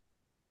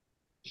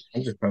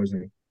 I'm just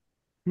posing.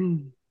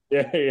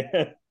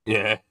 Yeah.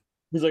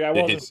 He's like, I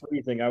wasn't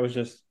freezing. I was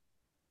just...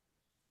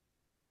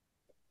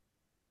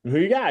 Who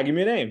you got? Give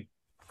me a name.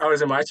 Oh,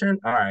 is it my turn?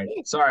 All right.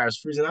 Sorry, I was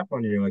freezing up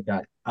on you like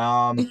that.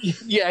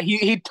 Yeah,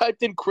 he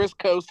typed in Chris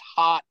Coast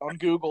hot on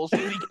Google. So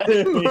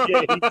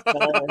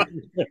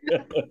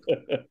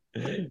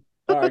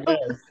All right, go.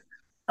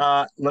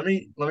 Let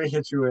me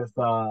hit you with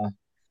that.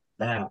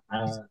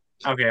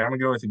 Okay, I'm gonna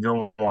go with a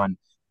good one.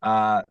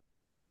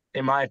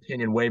 In my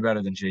opinion, way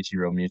better than JT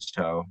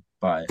Realmuto,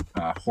 but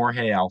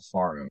Jorge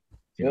Alfaro.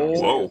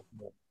 Whoa.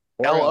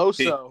 El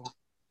Oso.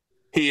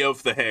 He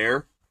of the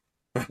hair.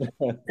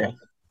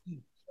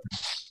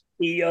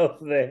 He of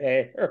the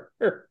hair.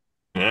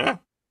 Yeah.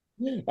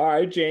 All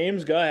right,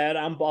 James, go ahead.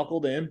 I'm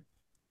buckled in.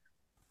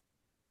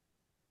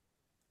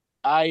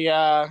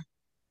 I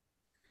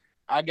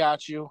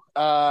got you.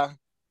 How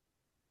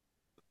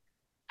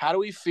do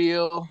we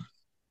feel?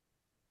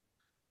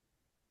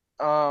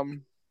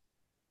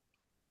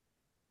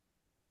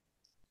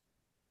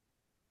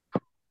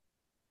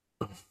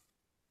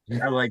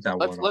 I like that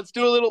one. Let's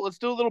do a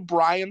little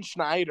Brian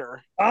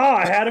Schneider. Oh,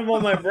 I had him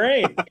on my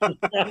brain.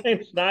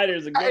 Brian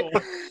Schneider's a good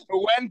one.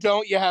 When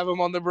don't you have him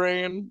on the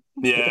brain?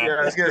 Yeah,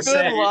 I was gonna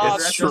say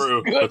that's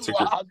true. That's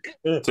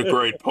a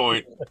great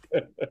point.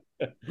 All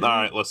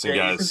right, listen,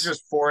 guys. Ethan's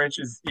just 4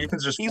 inches. He's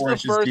the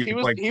first. Deep,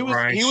 he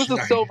was a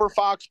silver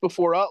fox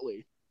before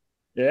Utley.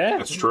 Yeah,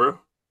 that's true.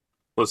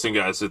 Listen,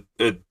 guys.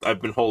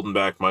 I've been holding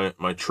back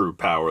my true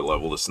power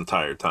level this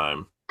entire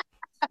time.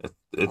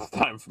 It's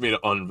time for me to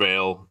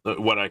unveil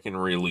what I can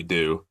really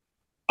do.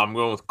 I'm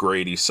going with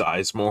Grady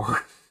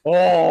Sizemore.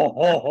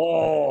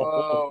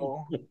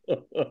 Oh.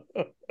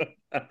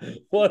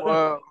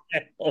 What?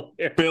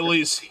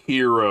 Phillies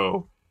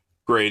hero,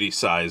 Grady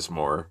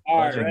Sizemore. All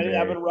right, ready?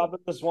 I've been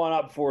rubbing this one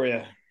up for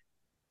you.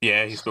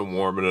 Yeah, he's been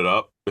warming it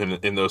up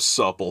in those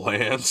supple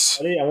hands.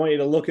 Ready? I want you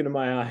to look into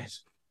my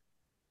eyes.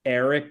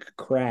 Eric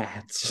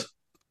Kratz.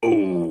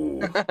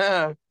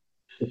 Oh,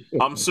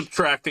 I'm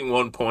subtracting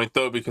 1 point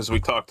though because we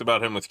talked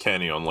about him with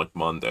Kenny on like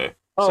Monday.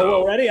 Oh, so.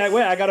 well, ready?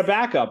 I got a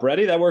backup.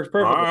 Ready? That works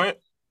perfectly. All right.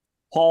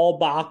 Paul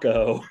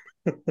Bacco.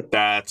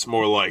 That's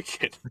more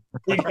like it.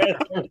 You guys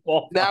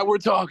Now we're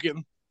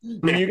talking.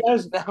 you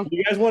guys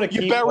want to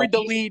keep... You buried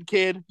the lead,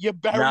 kid. You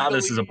buried Now the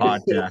this lead. is a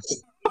podcast.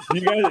 Do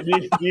you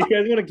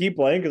guys want to keep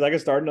playing? Because I can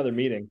start another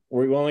meeting.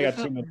 We only got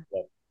 2 minutes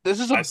left. This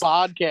is a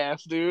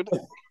podcast, dude.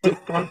 You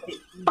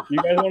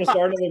guys want to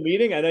start another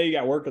meeting? I know you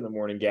got work in the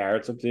morning,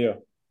 Garrett. It's up to you.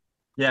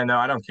 Yeah, no,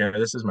 I don't care.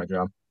 This is my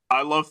job.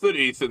 I love that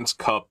Ethan's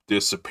cup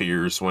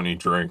disappears when he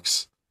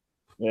drinks.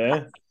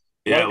 Yeah.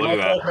 Yeah, look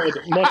at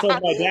that. Much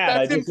like my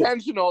dad. That's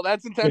intentional.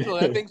 That's intentional.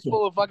 That thing's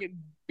full of fucking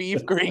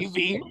beef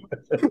gravy.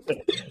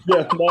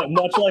 Yeah,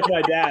 much like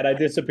my dad, I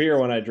disappear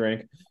when I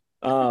drink.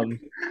 Wow.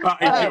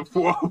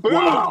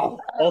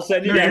 I'll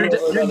send you Your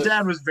guys.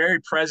 dad was very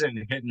present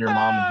in hitting your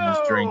mom when he was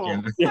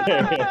drinking.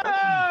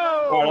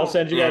 All right, I'll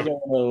send you guys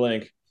another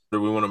link.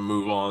 Do we want to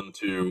move on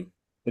to...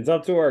 It's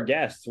up to our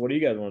guests. What do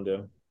you guys want to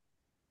do?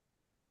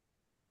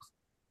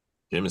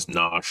 Jim is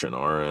noshing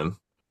our end.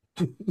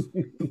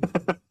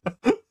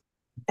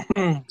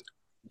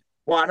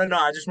 Well, I don't know.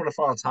 I just want to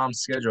follow Tom's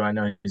schedule. I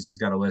know he's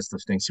got a list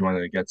of things he wanted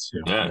to get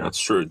to. Yeah, that's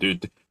true,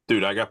 dude.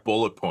 Dude, I got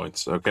bullet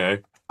points,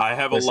 okay? I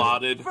have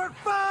allotted... For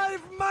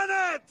 5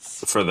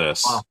 minutes! For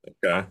this,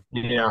 okay?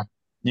 Yeah.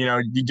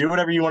 You do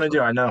whatever you want to do.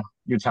 I know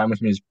your time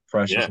with me is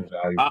precious and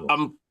valuable.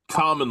 I'm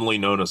commonly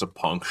known as a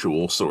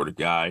punctual sort of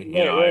guy.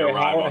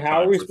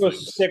 How are we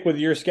supposed to stick with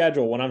your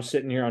schedule when I'm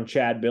sitting here on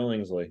Chad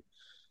Billingsley?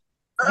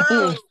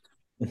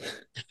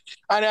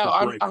 I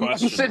know. I'm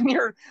sitting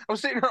here. I'm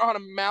sitting here on a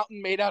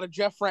mountain made out of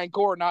Jeff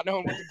Francoeur, not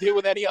knowing what to do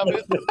with any of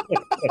it.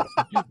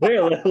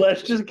 Here,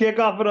 let's just kick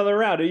off another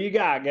round. Who you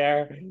got,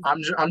 Garrett?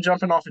 I'm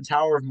jumping off a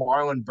tower of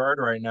Marlon Bird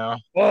right now.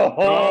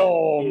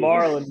 Oh,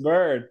 Marlon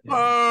Bird!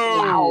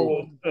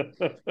 Oh,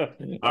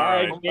 all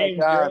right, game.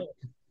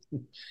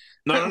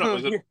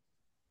 No.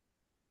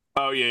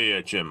 Oh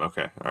yeah, Jim.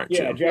 Okay, all right.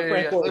 Yeah, Jim. Jeff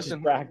Francoeur.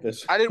 Listen,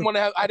 practice. I didn't want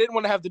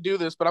to have to do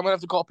this, but I'm gonna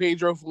have to call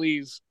Pedro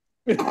Fleas.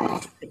 You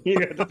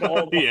have to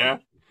call him. Yeah.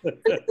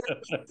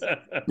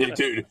 Yeah,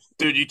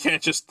 dude, you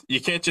can't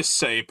just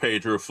say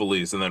Pedro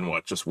Feliz and then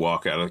just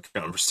walk out of the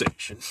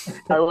conversation.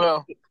 I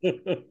will.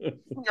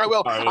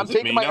 Right, I'm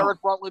taking my Eric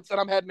Frontlets and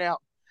I'm heading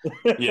out.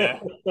 Yeah.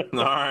 All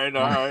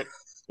right.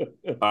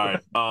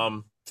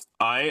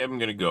 I am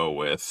gonna go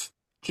with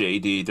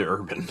JD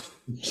Durbin.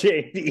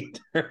 JD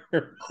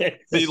Durbin.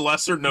 The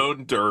lesser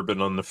known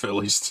Durbin on the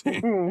Phillies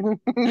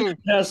team.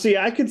 Now, see,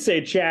 I could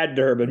say Chad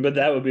Durbin, but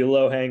that would be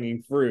low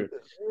hanging fruit.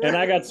 And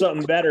I got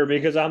something better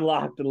because I'm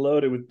locked and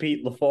loaded with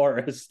Pete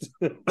LaForest.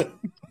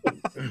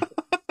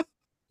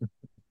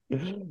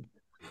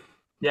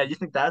 Yeah, you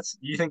think that's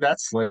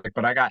slick,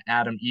 but I got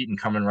Adam Eaton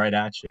coming right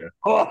at you.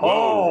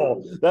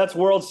 Oh, that's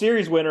World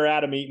Series winner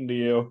Adam Eaton to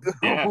you.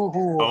 Yeah,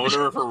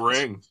 owner of a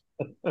ring.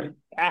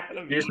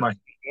 Adam Here's my.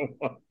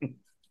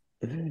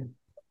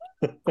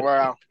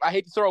 Wow, I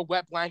hate to throw a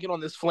wet blanket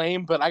on this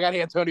flame, but I got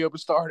Antonio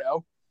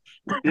Bastardo.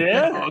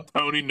 Yeah. Oh,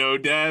 Tony No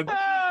Dad.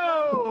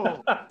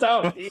 Oh!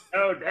 Tony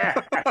No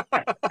Dad.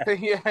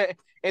 Yeah,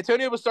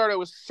 Antonio Bastardo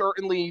was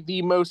certainly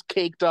the most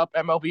caked up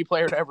MLB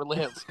player to ever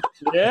live.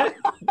 Yeah.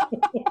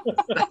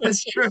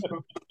 That's true.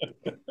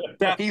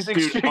 He's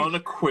dude,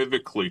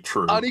 unequivocally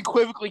true.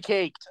 Unequivocally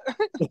caked.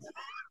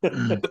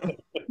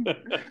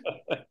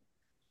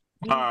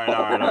 All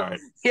right.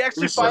 He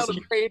actually filed a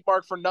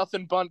trademark for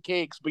nothing but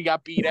cakes, but he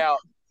got beat out.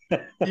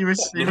 He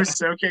was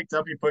so kicked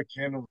up. He put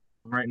candle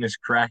right in his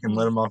crack and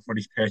let him off when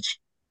he pitched.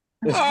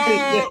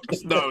 Oh!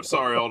 No,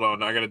 sorry, hold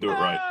on. I got to do it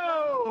right.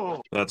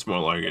 Oh! That's more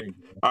like it.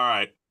 All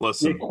right,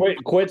 listen.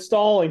 Quit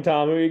stalling,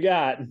 Tom. Who you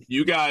got?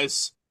 You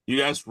guys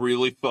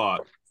really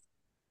thought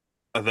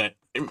that?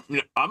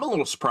 I'm a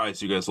little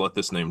surprised you guys let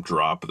this name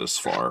drop this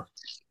far.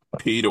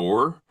 Pete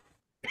Orr,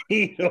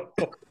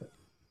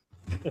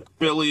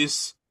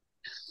 Phillies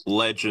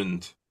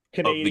legend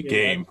Canadian, of the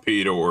game,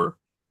 Pete Orr,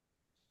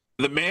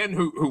 the man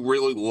who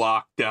really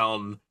locked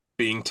down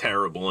being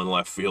terrible in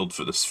left field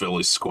for this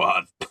Phillies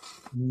squad.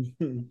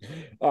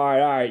 All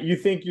right. You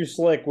think you're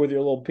slick with your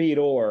little Pete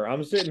Orr.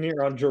 I'm sitting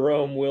here on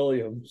Jerome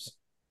Williams.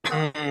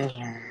 Is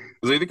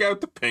he the guy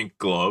with the pink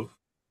glove?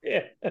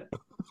 Yeah.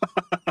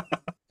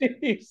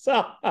 He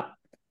sucked. All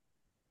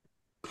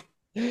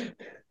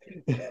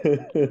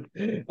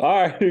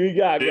right, who you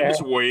got, Jim's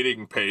Garrett?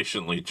 waiting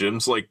patiently.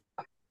 Jim's like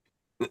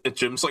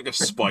a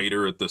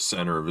spider at the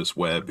center of his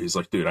web. He's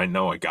like, dude, I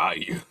know I got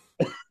you.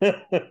 Who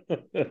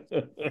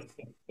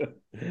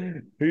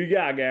you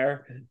got,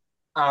 Garrett?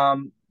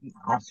 Man,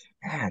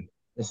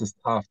 this is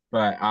tough,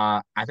 but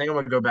I think I'm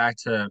gonna go back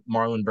to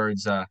Marlon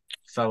Bird's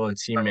fellow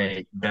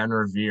teammate Ben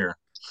Revere.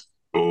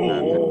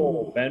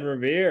 Oh, Ben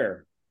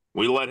Revere.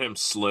 We let him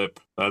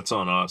slip. That's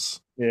on us.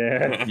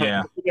 Yeah.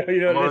 Yeah. I'm a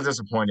little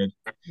disappointed.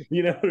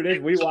 You know what it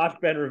is? We watched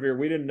Ben Revere.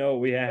 We didn't know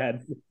what we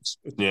had.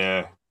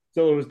 Yeah.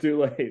 So it was too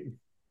late.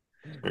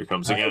 Here he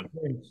comes again.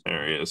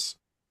 There he is.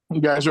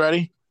 You guys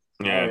ready?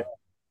 Yeah.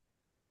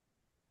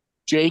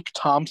 Jake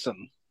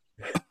Thompson.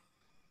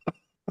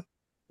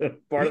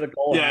 Part of the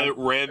Cole. Yeah, it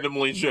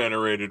randomly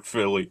generated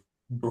Philly.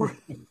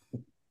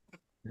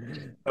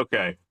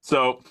 Okay,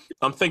 so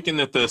I'm thinking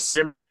that this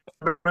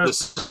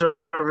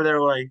over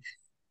there, like,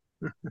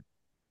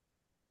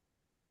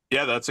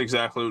 yeah, that's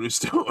exactly what he's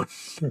doing.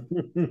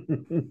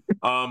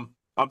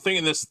 I'm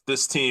thinking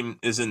this team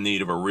is in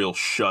need of a real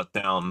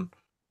shutdown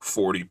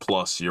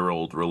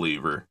 40-plus-year-old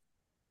reliever.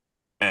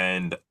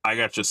 And I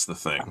got just the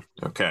thing,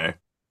 okay?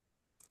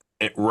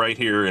 Right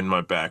here in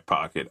my back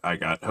pocket, I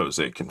got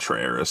Jose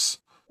Contreras.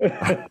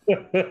 okay,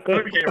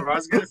 I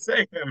was gonna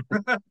say him.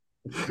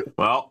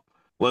 Well,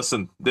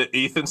 listen,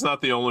 Ethan's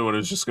not the only one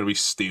who's just going to be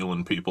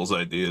stealing people's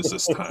ideas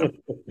this time.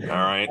 All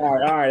right? All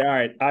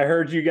right. I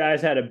heard you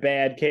guys had a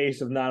bad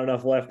case of not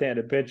enough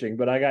left-handed pitching,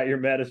 but I got your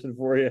medicine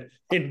for you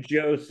in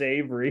Joe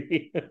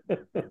Savory.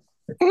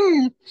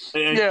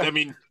 Yeah. I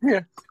mean,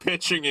 Yeah.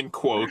 pitching in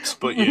quotes,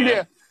 but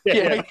yeah.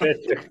 Yeah.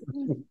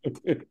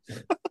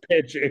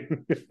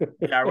 Pitching.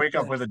 Yeah, I wake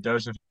up with a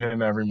dose of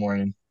him every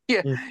morning.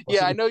 Yeah,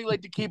 I know you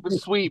like to keep it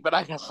sweet, but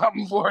I got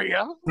something for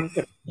you.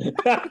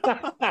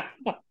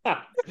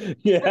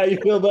 Yeah, how you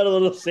feel about a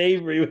little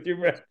Savory with your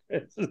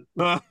breakfast?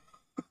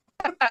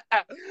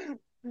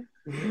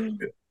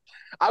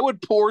 I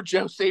would pour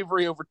Joe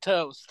Savory over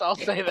toast. I'll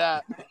say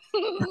that.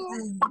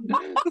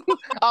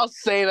 I'll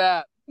say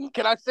that.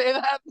 Can I say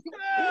that?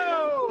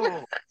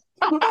 No!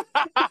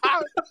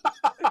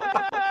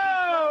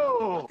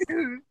 No!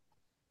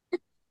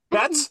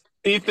 That's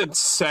Ethan's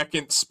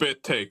second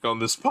spit take on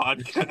this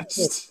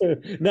podcast.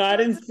 No, I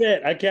didn't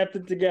spit. I kept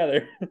it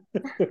together.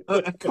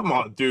 Come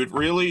on, dude.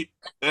 Really?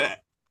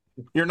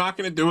 You're not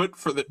going to do it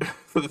for the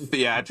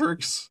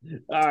theatrics?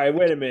 All right,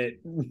 wait a minute.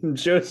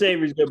 Joe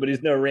Savory's good, but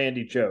he's no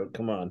Randy Choate.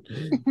 Come on.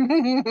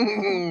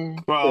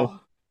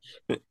 Well,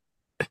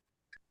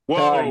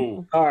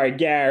 whoa. All right,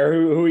 Garrett,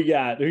 who we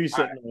got? Who you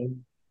sitting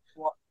on?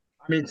 Well,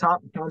 I mean, Tom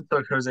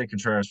took Jose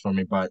Contreras from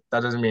me, but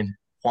that doesn't mean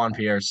Juan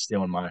Pierre's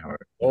stealing my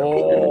heart.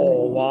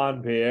 Oh,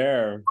 Juan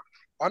Pierre.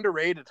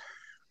 Underrated.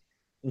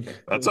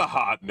 That's a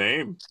hot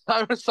name.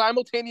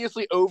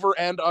 Simultaneously over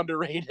and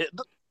underrated.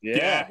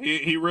 Yeah,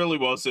 he really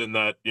was in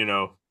that,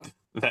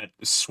 that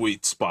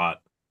sweet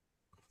spot.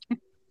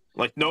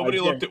 Like,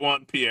 nobody looked at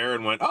Juan Pierre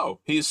and went, oh,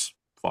 he's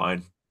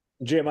fine.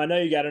 Jim, I know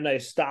you got a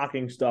nice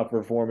stocking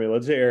stuffer for me.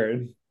 Let's hear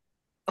it.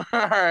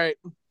 All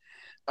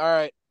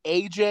right.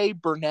 AJ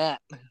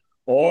Burnett.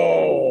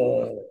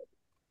 Oh.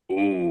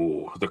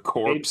 Ooh, the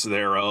corpse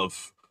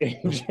thereof.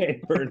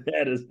 AJ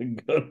Burnett is a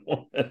good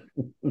one.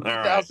 All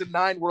right.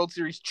 2009 World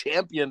Series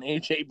champion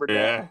AJ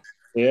Burnett.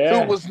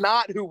 Yeah. Who was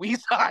not who we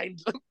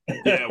signed.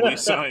 Yeah,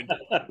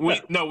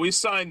 we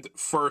signed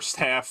first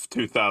half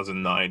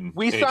 2009.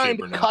 We AJ signed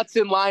Burnett. cuts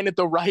in line at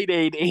the Rite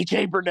Aid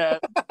AJ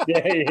Burnett.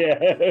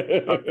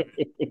 Yeah.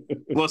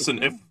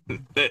 Listen, if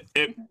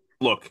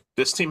look,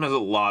 this team has a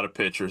lot of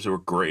pitchers who are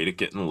great at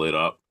getting lit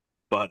up,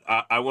 but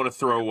I want to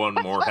throw one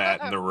more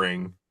hat in the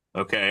ring.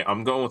 Okay,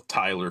 I'm going with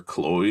Tyler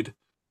Cloyd.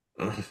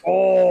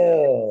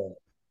 Oh.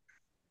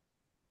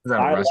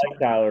 I Like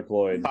Tyler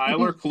Cloyd.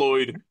 Tyler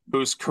Cloyd,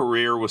 whose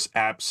career was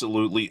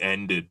absolutely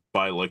ended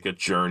by like a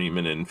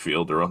journeyman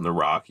infielder on the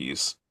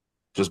Rockies,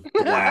 just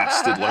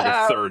blasted like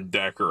a third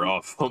decker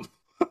off them.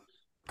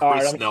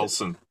 Chris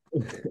Nelson.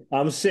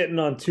 I'm sitting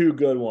on two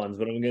good ones,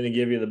 but I'm going to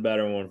give you the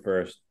better one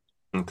first.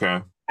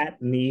 Okay.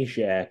 Pat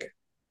Neshek.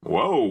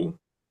 Whoa.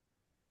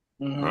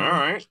 Mm-hmm. All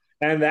right.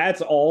 And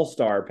that's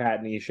all-star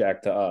Pat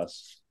Neshek to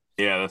us.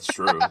 Yeah, that's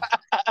true.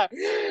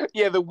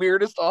 Yeah, the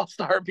weirdest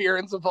all-star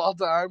appearance of all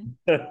time.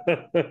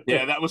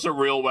 Yeah, that was a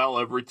real well.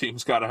 Every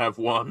team's got to have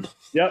one.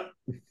 Yep.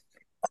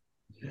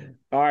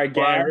 All right,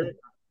 Garrett.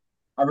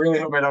 I really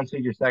hope I don't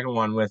take your second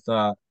one with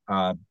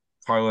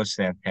Carlos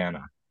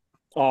Santana.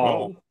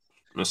 Oh,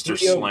 Mr.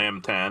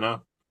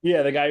 Slamtana.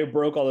 Yeah, the guy who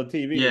broke all the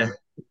TV.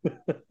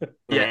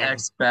 Yeah,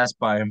 ex-Best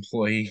Buy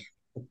employee.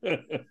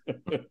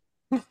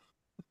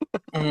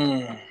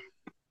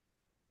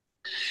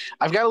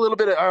 I've got a little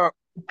bit of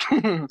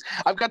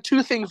I've got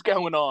two things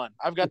going on.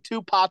 I've got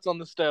two pots on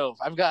the stove.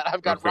 I've got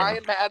Okay.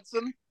 Ryan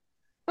Madsen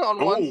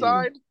on one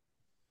side.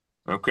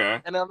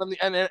 Okay. And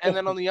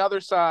then on the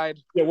other side.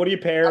 Yeah, what do you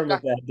pair him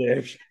with that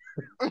dish?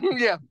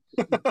 Yeah.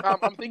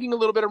 I'm thinking a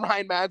little bit of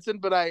Ryan Madsen,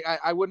 but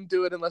I wouldn't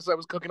do it unless I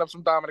was cooking up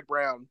some Dominic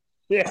Brown.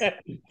 Yeah,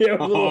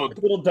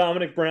 little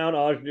Dominic Brown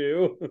au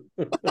jus.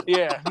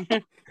 Yeah.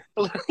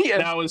 Yeah.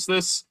 Now is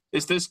this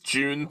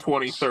June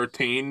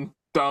 2013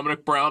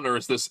 Dominic Brown, or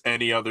is this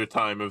any other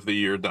time of the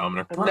year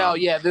Dominic Brown? No,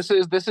 yeah, this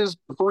is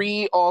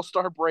pre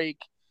All-Star break.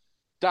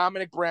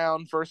 Dominic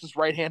Brown versus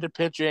right-handed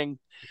pitching,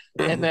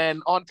 and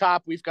then on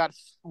top we've got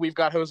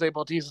Jose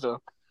Bautista.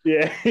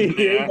 Yeah,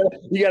 you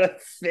got a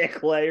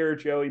thick layer of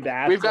Joey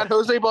Bats. We've got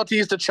Jose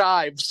Bautista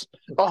chives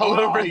all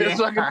over this.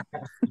 All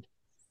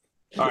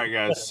right,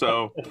 guys.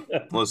 So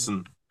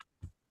listen,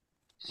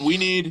 we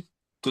need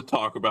to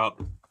talk about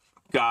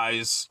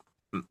guys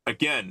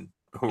again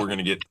who are going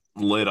to get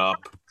lit up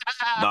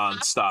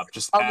nonstop.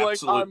 Just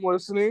I'm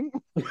listening.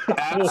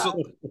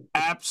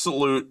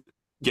 Absolute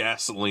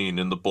gasoline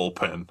in the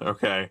bullpen.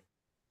 Okay,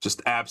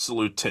 just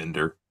absolute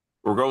tinder.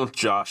 We're going with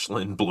Josh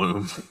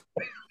Lindblom.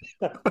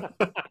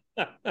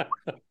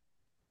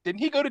 Didn't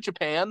he go to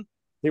Japan?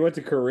 He went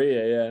to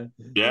Korea, yeah.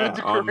 Yeah, He went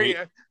to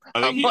Korea.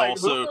 I think he like,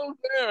 also. who goes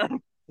there?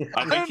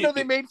 I I didn't know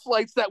they made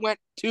flights that went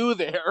to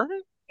there.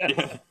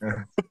 Yeah.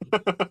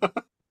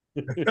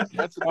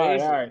 That's All right,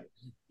 amazing. all right.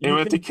 He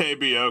went to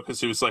KBO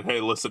because he was like, "Hey,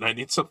 listen, I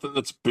need something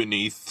that's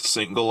beneath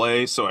single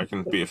A so I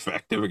can be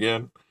effective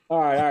again." All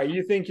right.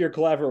 You think you're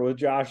clever with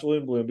Josh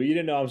Lindblom, but you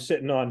didn't know I'm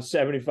sitting on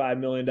 $75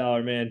 million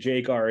man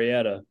Jake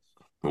Arrieta.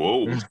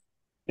 Whoa.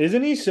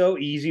 Isn't he so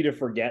easy to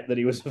forget that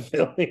he was a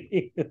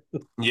Philly?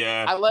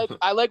 Yeah.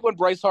 I like when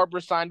Bryce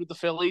Harper signed with the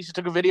Phillies. He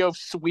took a video of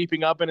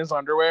sweeping up in his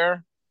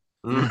underwear,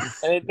 and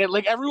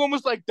like everyone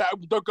was like,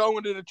 "They're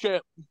going to the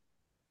chip.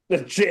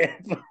 The chip.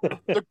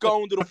 They're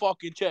going to the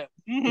fucking chip."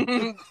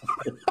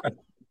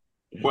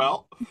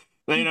 Well,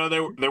 they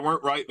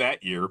weren't right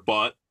that year,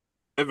 but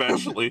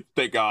eventually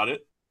they got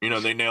it.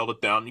 They nailed it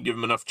down. You give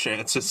them enough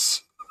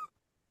chances.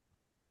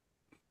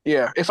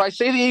 Yeah, if I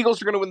say the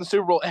Eagles are going to win the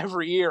Super Bowl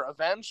every year,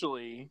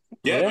 eventually,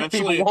 Yeah,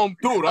 eventually, people won't.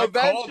 dude, I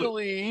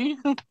Eventually,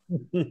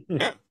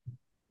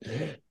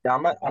 Yeah,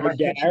 I'm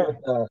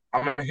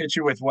gonna hit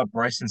you with what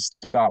Bryson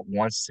Stott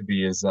wants to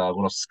be is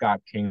little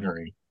Scott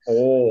Kingery.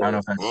 Oh, I don't know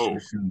if that's Whoa.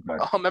 true,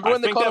 but remember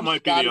when they think called that him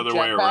might be the Scotty other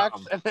way around.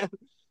 Jetpacks?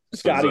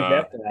 Scotty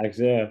uh, Jetpacks,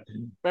 yeah.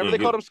 Remember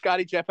they called him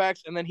Scotty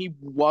Jetpacks, and then he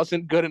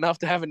wasn't good enough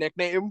to have a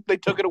nickname. They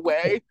took it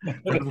away.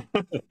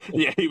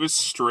 Yeah, he was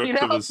stripped You know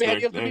of how his bad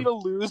you have to be nickname. to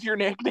lose your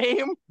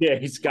nickname? Yeah,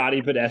 he's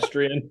Scotty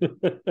Pedestrian.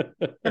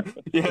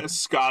 Yeah,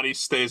 Scotty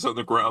stays on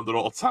the ground at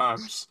all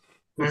times.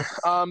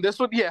 This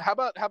one, yeah. How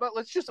about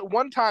let's just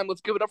one time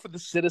let's give it up for the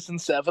Citizen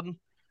Seven.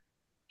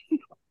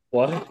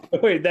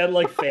 What? Wait, that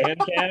like fan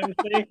cam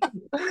thing?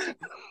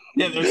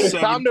 Yeah, there's 7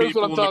 Tom knows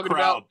people what I'm in the talking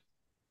crowd.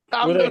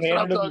 Tom Were they knows what I'm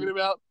handing him- talking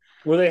about.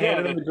 Were they Yeah,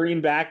 handing him the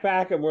green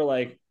backpack and we're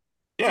like,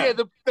 Yeah,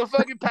 the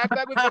fucking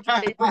backpack with a bunch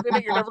of papers in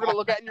it you're never gonna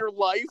look at in your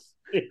life.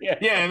 yeah.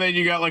 Yeah, and then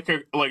you got like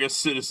a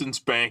Citizens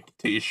Bank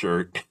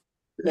T-shirt.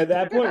 At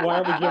that point,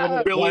 why aren't we giving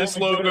it? Phillies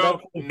why aren't we giving it logo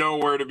up-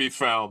 nowhere to be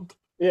found.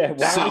 Yeah, why aren't,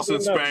 we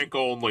Citizens giving it Bank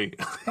only.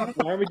 up,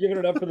 why aren't we giving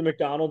it up for the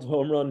McDonald's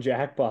home run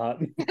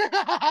jackpot?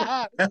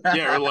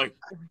 Yeah,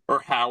 or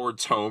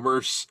Howard's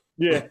homers.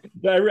 Yeah,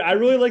 I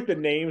really like the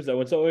names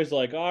though. It's always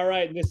like, all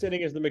right, in this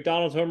inning is the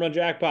McDonald's home run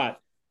jackpot.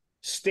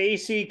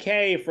 Stacy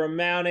K from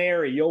Mount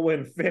Airy, you'll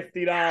win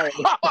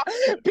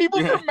 $50. People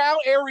from Mount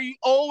Airy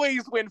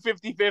always win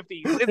 50-50s.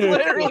 It's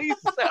literally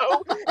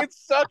it's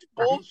such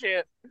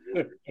bullshit.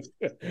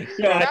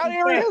 Yeah, Mount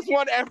Airy has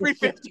won every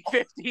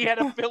 50-50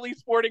 at a Philly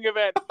sporting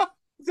event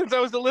since I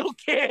was a little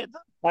kid.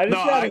 I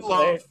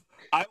just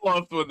I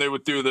loved when they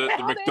would do the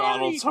Mount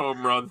McDonald's Airy.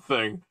 home run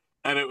thing,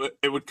 and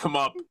it would come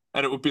up,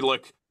 and it would be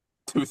like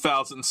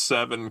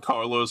 2007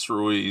 Carlos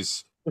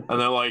Ruiz, and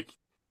they're like,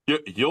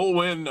 "You'll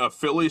win a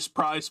Phillies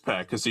prize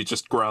pack," because he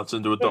just grounds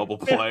into a double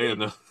play,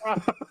 and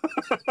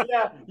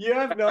yeah, you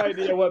have no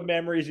idea what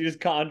memories you just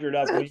conjured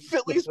up. When you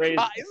Phillies phrased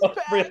prize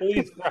pack.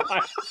 Phillies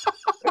prize.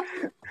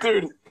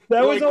 dude,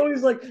 That was like-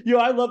 always like,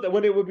 I love that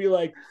when it would be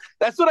like,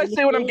 That's what I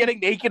say when I'm getting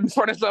naked in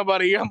front of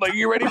somebody. I'm like,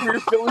 "You ready for your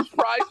Phillies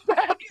prize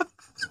pack?"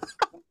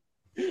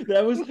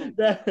 that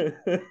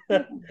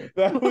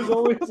was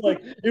always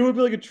like, it would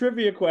be like a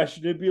trivia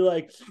question. It'd be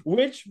like,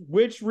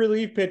 which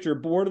relief pitcher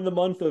born in the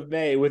month of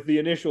May with the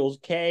initials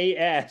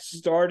KS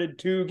started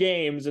 2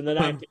 games in the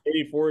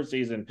 1984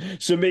 season?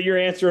 Submit your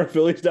answer on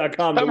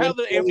Phillies.com. Somehow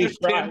the answer's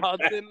Tim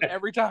Hudson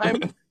every time.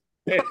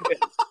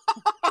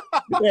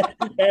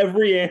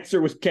 Every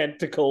answer was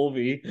Kent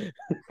Colby.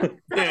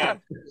 yeah,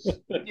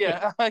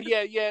 Yeah.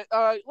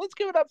 Let's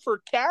give it up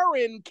for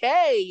Karen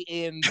K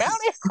in Mount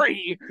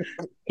Airy.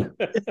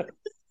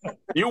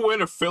 you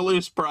win a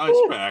Phillies prize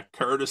pack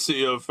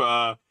courtesy of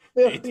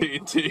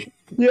AT&T.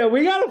 Yeah,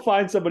 we gotta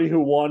find somebody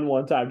who won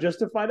one time just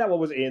to find out what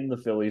was in the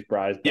Phillies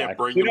prize pack. Yeah,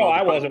 bring you them know, on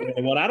I the wasn't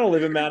winning one. I don't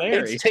live in Mount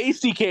Airy. It's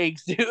tasty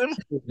cakes,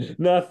 dude.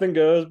 Nothing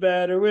goes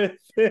better with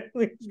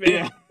Phillies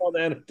Yeah. baseball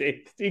than a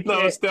tasty No,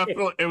 cake. it's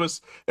definitely it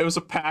was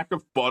a pack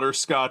of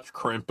butterscotch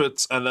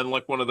crimpets and then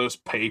like one of those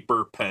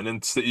paper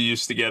pennants that you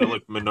used to get at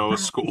like Minoa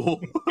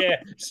School. Yeah,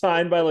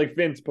 signed by like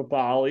Vince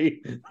Papali.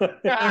 No,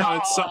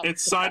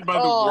 it's signed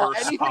by the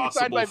worst anything signed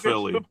possible by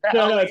Philly. Vince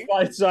No, Papali.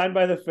 it's signed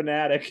by the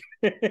Fanatic.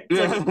 It's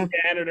like a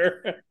janitor.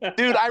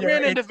 Dude, I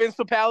ran into Vince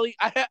Papali.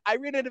 I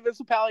ran into Vince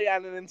Papali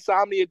on an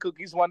Insomnia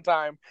cookies one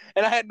time,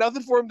 and I had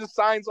nothing for him to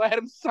sign, so I had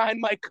him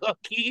sign my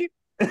cookie.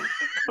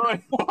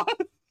 Like, what?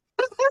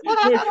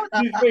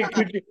 Wait,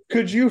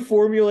 could you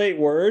formulate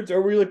words,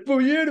 or were you like, "Oh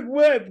yeah,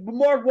 what,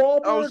 Mark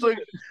Wahlberg"? I was like,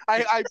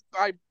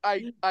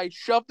 I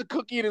shoved the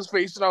cookie in his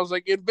face, and I was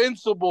like,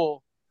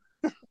 "Invincible."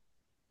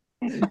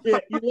 Yeah,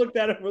 you looked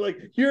at him. We're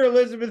like, "You're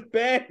Elizabeth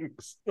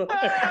Banks."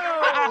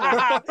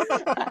 I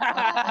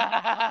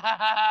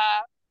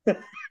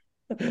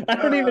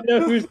don't even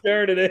know whose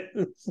turn it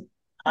is.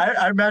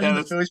 I imagine Yeah, the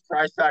that's- Phillies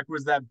prize pack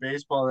was that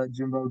baseball that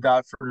Jimbo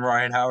got from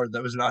Ryan Howard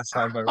that was not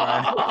signed by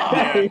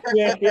Ryan.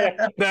 Yeah.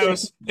 That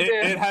was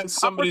it had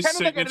somebody's I'm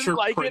pretending like I signature didn't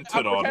like it. printed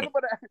I'm on pretending,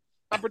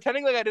 it. I'm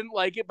pretending like I didn't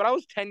like it, but I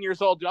was 10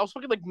 years old, dude. I was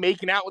fucking like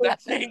making out with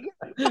that thing.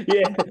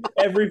 Yeah,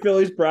 every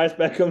Phillies prize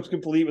pack comes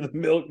complete with a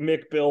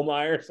Mick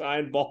Billmeyer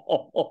signed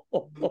ball.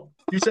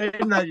 You saying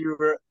that you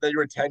were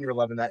 10, you were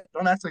 11. That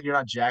don't act like you're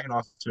not jacking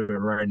off to it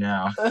right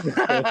now.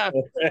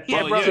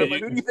 Yeah, Well, brother. yeah, I'm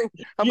like, who do you think?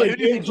 Yeah, Who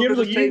do you think Jim's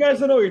like, you guys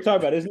don't know what you're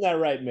talking about. Isn't that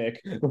right, Mick?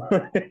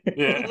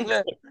 Yeah.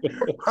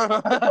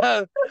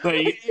 So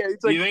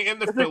It's like, you think in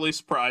the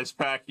Phillies prize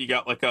pack you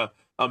got like a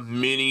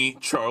mini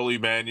Charlie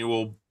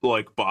Manuel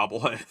like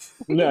bobblehead?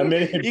 No,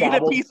 you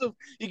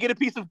get a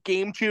piece of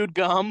game chewed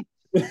gum.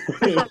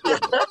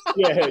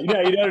 Yeah, you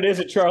know what it is?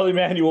 A Charlie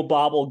Manuel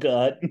bobble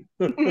gut.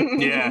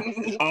 Yeah.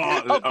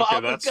 Oh, A okay,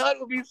 bobble gut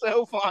would be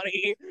so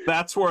funny.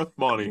 that's worth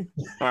money.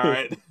 All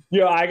right.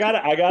 Yo, I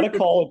gotta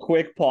call a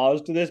quick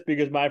pause to this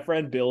because my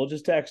friend Bill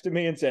just texted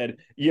me and said,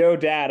 "Yo,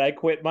 Dad, I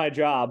quit my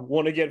job.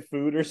 Want to get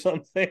food or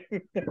something?"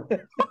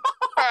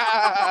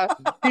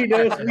 He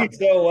knows me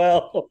so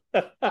well.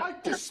 I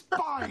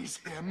despise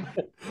him.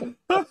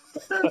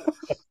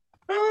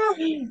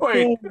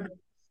 Wait,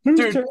 Whose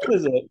dude, turn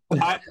is it?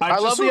 I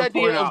love the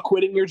idea out, of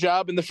quitting your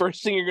job and the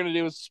first thing you're going to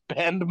do is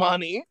spend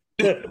money.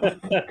 Yeah,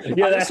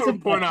 I just want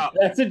to point out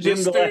that's a Jim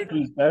this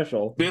Gillespie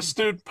special. This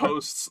dude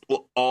posts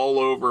all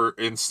over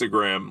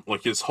Instagram,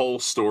 like his whole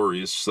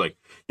story is just like,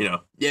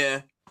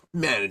 yeah,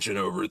 managing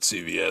over at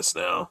CVS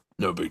now,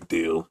 no big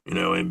deal,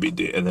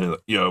 MBD, and then like,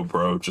 yo,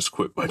 bro, just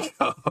quit my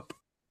job.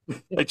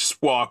 I just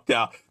walked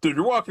out, dude.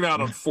 You're walking out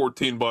on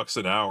 $14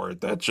 an hour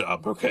at that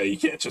job. Okay, you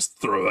can't just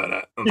throw that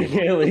at. You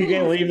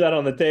can't leave that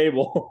on the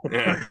table.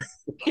 Yeah,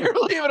 You're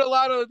leaving a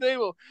lot on the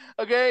table.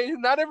 Okay,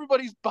 not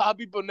everybody's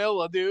Bobby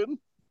Bonilla, dude.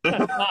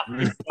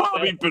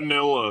 Bobby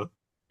Vanilla.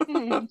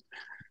 All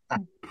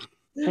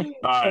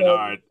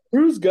right.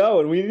 Who's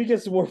going? We need to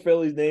get some more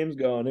Phillies names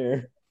going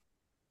here.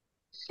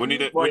 We need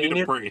to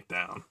bring it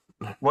down.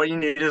 What you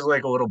need is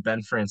like a little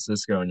Ben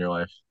Francisco in your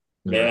life.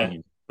 Yeah.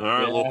 All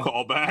right, Yeah. a little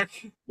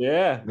callback.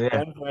 Yeah.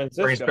 Yeah. Brings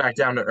Brings back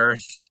down to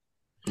earth.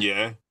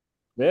 Yeah.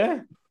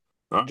 Yeah.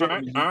 All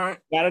right.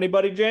 Got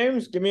anybody,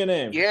 James? Give me a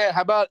name. Yeah,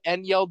 how about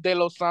Enyel De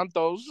Los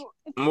Santos?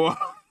 All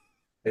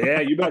Yeah,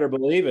 you better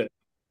believe it.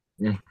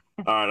 right.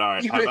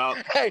 How about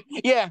Hey,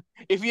 yeah,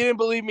 if you didn't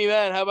believe me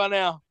then, how about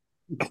now?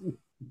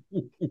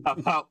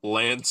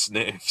 Lance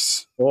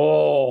Nix?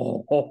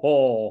 Oh.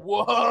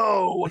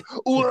 Whoa!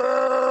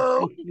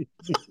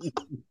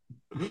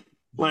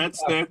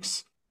 Lance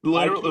Nix,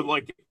 literally,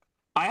 like,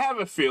 I have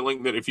a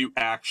feeling that if you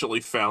actually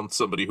found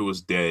somebody who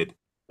was dead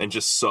and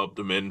just subbed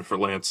him in for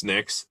Lance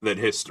Nix, that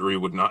history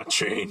would not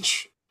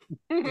change.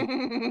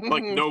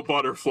 Like, no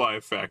butterfly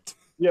effect.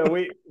 Yeah,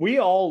 we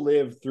all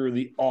lived through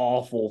the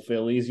awful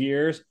Phillies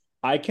years.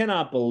 I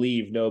cannot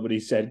believe nobody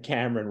said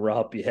Cameron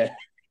Rupp yet.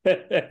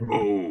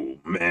 Oh,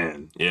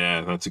 man.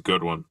 Yeah, that's a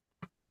good one.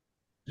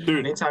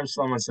 Dude, Anytime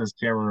someone says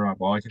Cameron Rupp,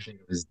 all I can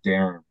think of is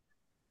Darren.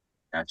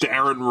 Gotcha.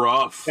 Darren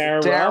Ruff.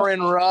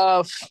 Darren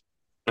Ruff.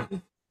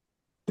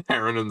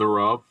 Darren in the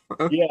Ruff.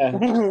 Yeah.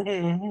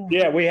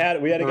 Yeah, we had a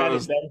guy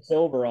named Ben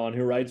Silver on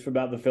who writes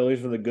about the Phillies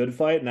for the Good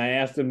Fight, and I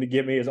asked him to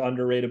give me his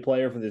underrated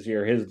player for this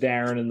year, his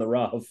Darren in the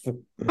Rough.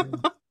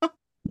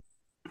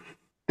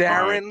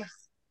 Darren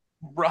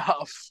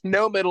Ruff.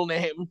 No middle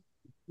name.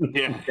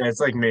 Yeah. Yeah, it's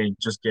like me,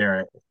 just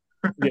Garrett.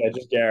 Yeah,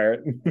 just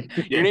Garrett.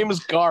 Your name is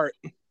Gart.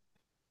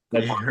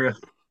 Yeah.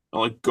 I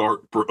like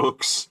Gart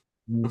Brooks.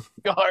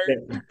 Gart.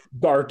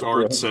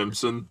 Gart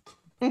Simpson.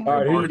 All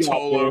right, who you got,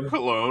 Bartolo Jim?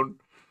 Colon.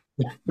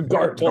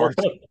 Gart.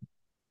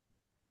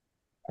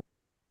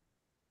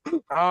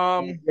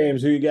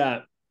 James, who you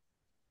got?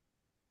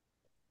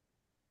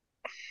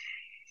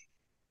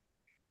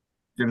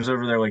 Jim's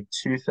over there like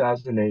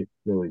 2008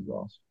 Phillies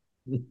loss.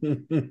 We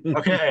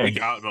Okay.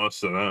 got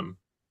most of them.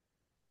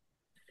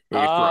 We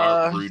throw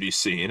out Rudy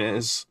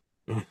Cianez.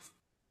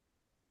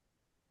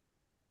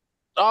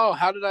 Oh,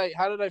 how did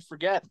I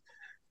forget?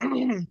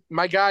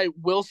 My guy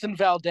Wilson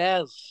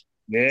Valdez.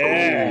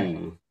 Yeah.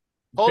 Ooh.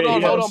 Hold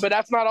on, Yes. but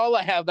that's not all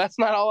I have.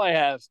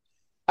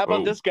 How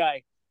about Oh. this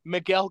guy,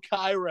 Miguel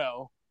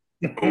Cairo?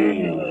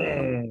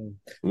 Ooh.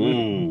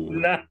 Ooh.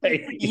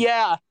 Nice.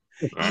 Yeah,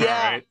 All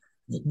yeah. right.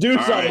 Do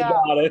All something right.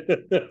 about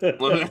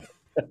it.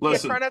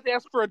 Listen, Try not to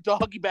ask for a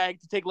doggy bag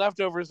to take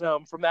leftovers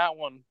home from that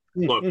one.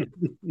 look,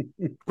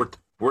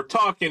 we're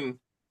talking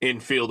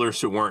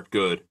infielders who weren't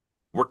good.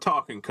 We're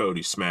talking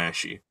Cody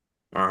Smashy.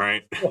 All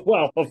right.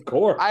 Well, of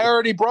course. I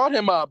already brought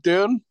him up,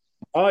 dude.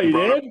 Oh, you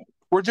Brought did?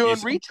 We're doing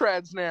He's-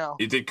 retreads now.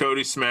 You did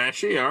Cody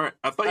Smashy? All right.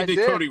 I thought you I did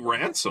did. Cody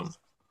Ransom.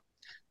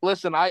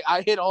 Listen,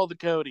 I hit all the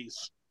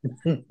Codys.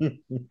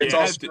 It's Yeah,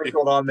 all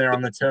sprinkled on there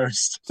on the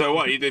toast. So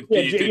what? You did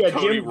Cody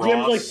Jim's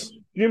Ross?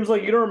 Jim's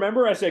like, you don't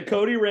remember? I said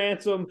Cody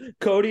Ransom,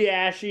 Cody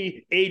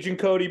Ashe, Agent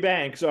Cody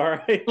Banks. All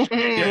right.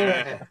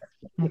 Yeah.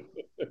 All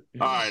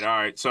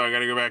right. So I got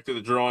to go back to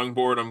the drawing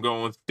board. I'm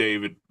going with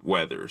David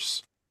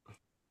Weathers.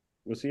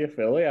 Was he a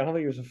Philly? I don't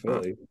think he was a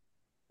Philly.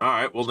 All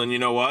right. Well, then you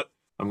know what?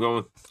 I'm going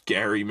with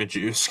Gary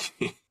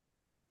Majewski.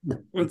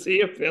 Was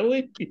he a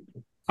Philly?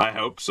 I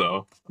hope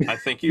so. I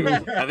think he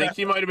might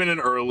have been an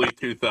early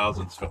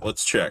 2000s.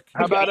 Let's check.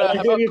 How about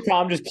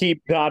Tom just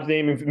keep God's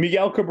naming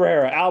Miguel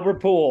Cabrera, Albert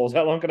Pujols.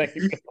 How long can I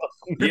keep going?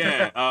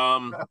 Yeah.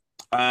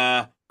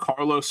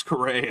 Carlos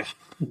Correa.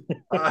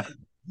 All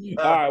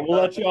right,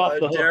 we'll let you off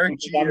the hook. Derek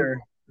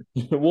Jeter.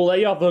 We'll let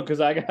you off the hook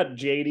because I got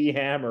JD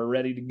Hammer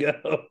ready to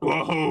go.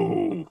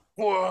 Whoa.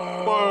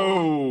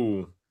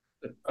 Whoa.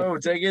 Oh,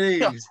 take it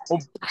easy.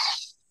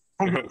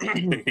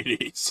 Take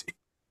it easy.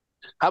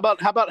 How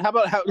about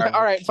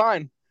all right,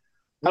 fine.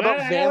 How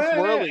about Vance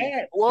Worley?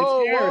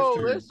 Whoa,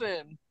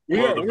 listen.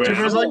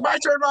 Jeter's like, my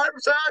turn.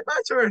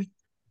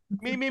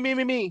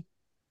 Me.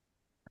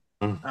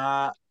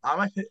 I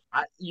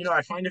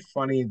find it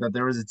funny that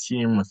there was a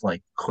team with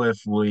like Cliff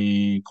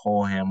Lee,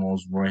 Cole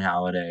Hamels, Roy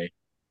Halladay,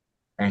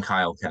 and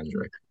Kyle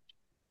Kendrick.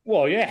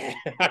 Well, yeah.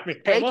 I mean,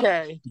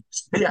 AK.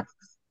 Yeah,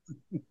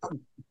 of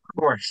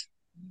course.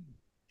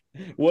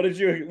 Who did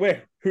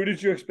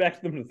you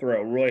expect them to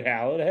throw? Roy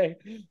Halladay?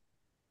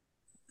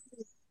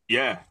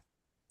 Yeah.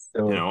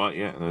 So, You know what?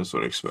 Yeah, that's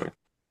what I expect.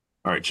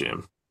 All right,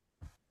 Jim.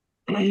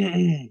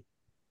 Well,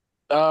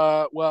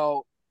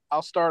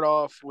 I'll start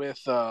off with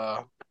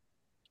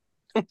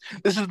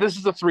this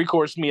is a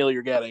 3-course meal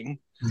you're getting.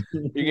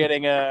 You're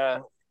getting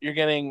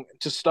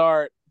to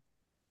start.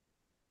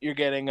 You're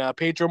getting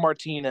Pedro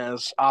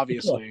Martinez,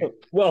 obviously.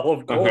 Well,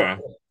 of course. Okay.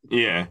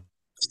 Yeah.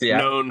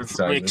 Known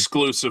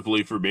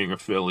exclusively for being a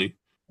Philly.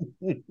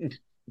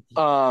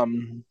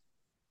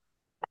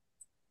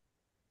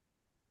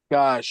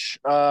 Gosh.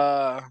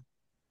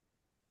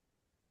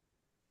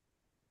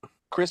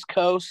 Chris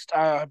Coast,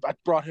 I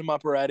brought him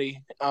up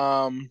already.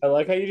 I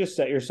like how you just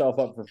set yourself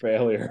up for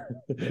failure.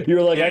 You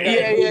were like, I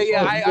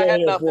had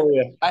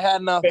nothing. I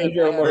had nothing.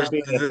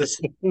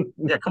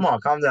 Yeah, come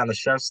on, calm down. The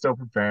chef's still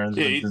preparing.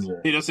 Yeah,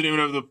 he doesn't even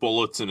have the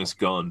bullets in his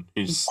gun.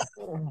 He's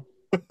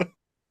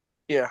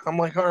yeah, I'm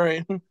like, all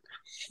right.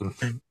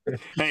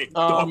 Hey,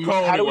 don't go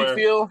how anywhere. do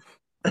we feel?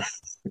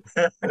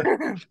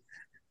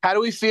 How do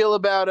we feel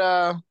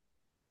about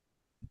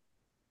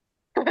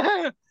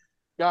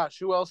Gosh,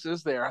 who else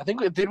is there? I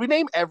think did we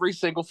name every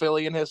single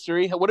Philly in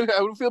history? How do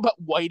we feel about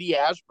Whitey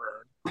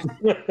Ashburn?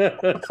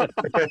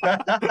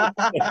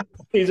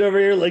 He's over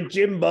here like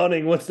Jim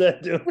Bunning. What's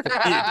that doing?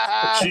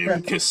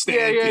 Jim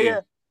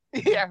Costanza.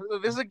 Yeah.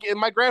 This is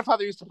my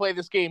grandfather used to play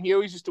this game. He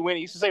always used to win.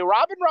 He used to say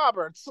Robin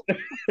Roberts.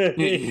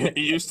 He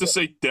used to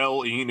say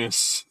Del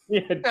Enos.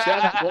 Yeah,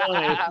 Jeff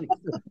Lyon.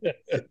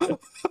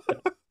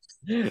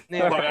 I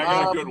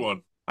got a good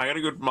one. I got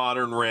a good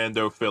modern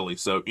rando Philly.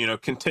 So,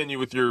 continue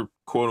with your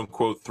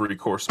quote-unquote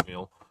 3-course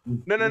meal.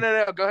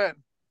 No. Go ahead.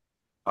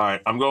 All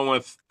right. I'm going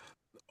with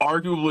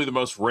arguably the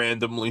most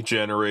randomly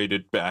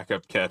generated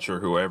backup catcher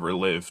who ever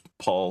lived,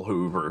 Paul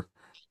Hoover.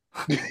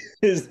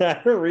 Is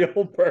that a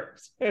real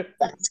person?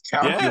 That's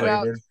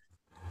calculated.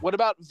 What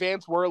about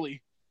Vance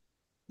Worley?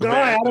 No,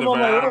 I had him on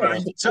my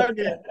list.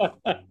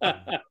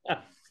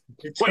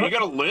 Wait, you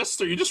got a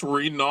list? Are you just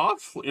reading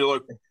off? You're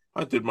like,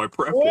 I did my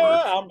prep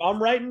work.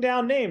 I'm writing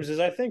down names as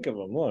I think of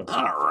them. Look.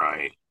 All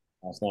right.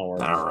 That's not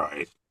working. All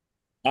right.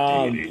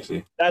 Take it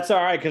easy. That's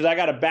all right because I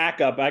got a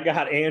backup. I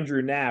got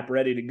Andrew Knapp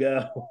ready to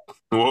go.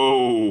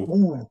 Whoa.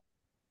 Ooh.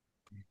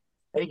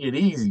 Take it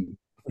easy.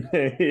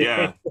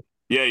 Yeah.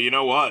 Yeah, you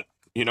know what?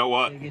 Take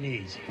it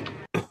easy.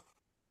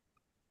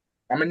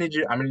 I'm gonna need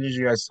you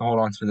guys to hold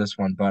on to this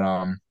one, but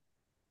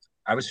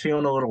I was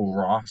feeling a little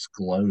Ross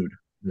Glode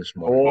this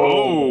morning.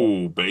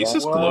 Oh,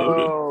 bases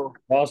gloated.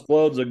 Ross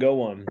Glode's a good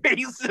one.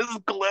 Bases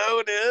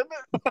gloated.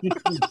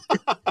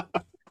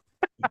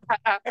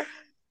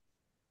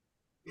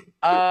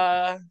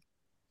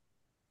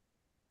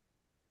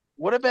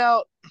 What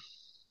about?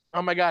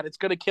 Oh my God, it's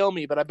gonna kill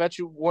me, but I bet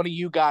you one of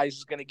you guys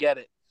is gonna get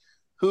it.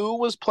 Who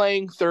was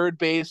playing third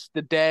base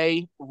the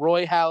day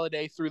Roy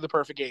Halladay threw the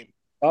perfect game?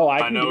 Oh,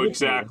 I know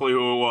exactly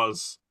who it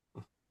was.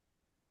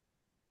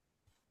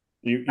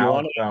 You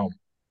want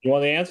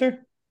the answer?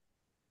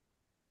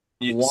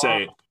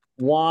 Say it.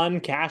 Juan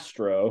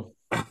Castro.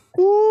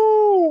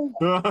 Woo!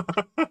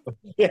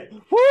 Yeah.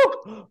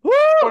 Woo!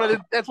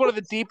 That's one of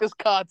the deepest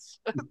cuts.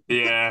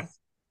 Yeah.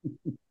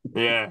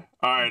 Yeah.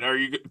 All right. Are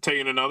you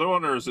taking another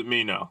one, or is it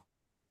me now?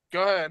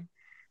 Go ahead.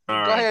 Go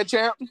ahead,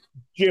 champ.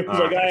 Jim's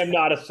like, I am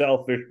not a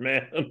selfish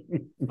man.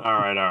 All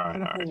right.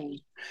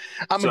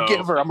 I'm a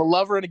giver. I'm a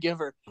lover and a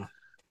giver. I'm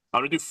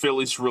going to do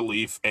Phillies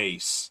relief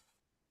ace.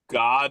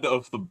 God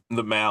of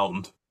the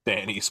mound,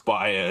 Danny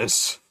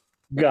Baez.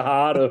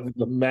 God of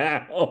the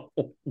mound.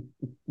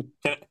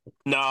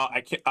 No, I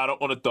can't. I don't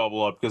want to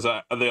double up because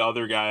the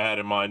other guy I had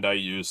in mind I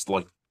used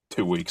like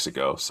 2 weeks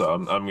ago. So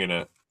I'm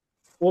gonna.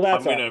 Well,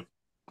 I'm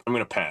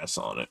gonna pass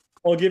on it.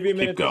 I'll give you a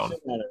minute Keep going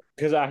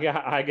because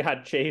I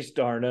got Chase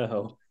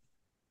Darno.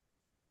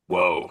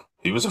 Whoa,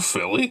 he was a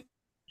Philly?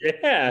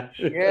 Yeah.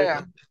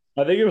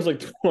 I think it was like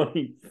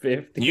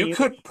 2015. You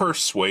could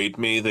persuade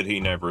me that he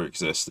never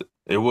existed.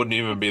 It wouldn't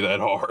even be that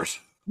hard.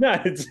 No,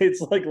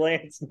 it's like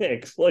Lance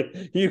Nix. Like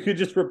you could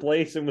just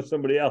replace him with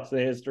somebody else,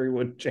 and history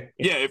wouldn't change.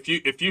 Yeah, if you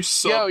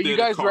subbed in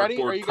a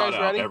cardboard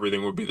cutout,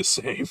 everything would be the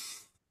same.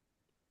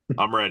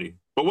 I'm ready.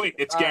 But wait,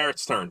 it's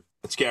Garrett's turn.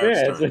 It's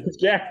Garrett's turn. It's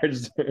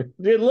Garrett's turn.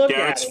 Dude, look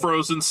Garrett's at it.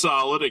 frozen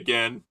solid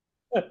again.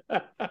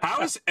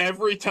 How is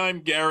every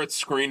time Garrett's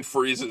screen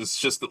freezes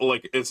just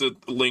like it's a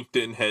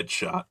LinkedIn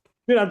headshot?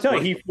 Dude, I'm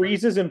telling you, he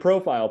freezes in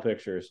profile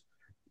pictures.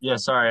 Yeah,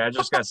 sorry, I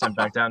just got sent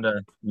back down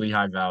to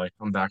Lehigh Valley.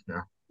 I'm back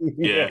now.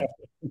 Yeah.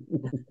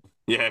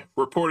 Yeah,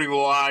 reporting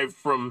live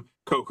from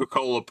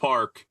Coca-Cola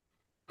Park.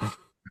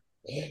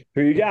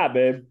 Who you got,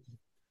 babe?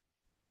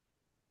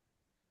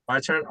 My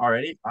turn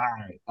already? All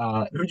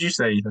right. Who'd you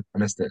say, Ethan? I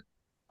missed it.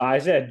 I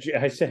said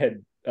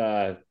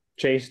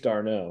Chase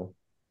Darno.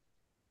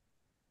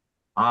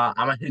 I'm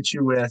gonna hit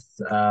you with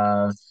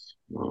I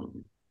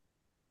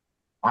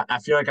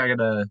feel like I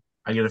gotta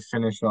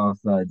finish off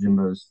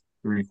Jimbo's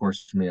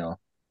 3-course meal.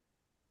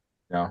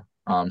 So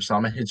I'm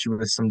gonna hit you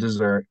with some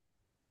dessert,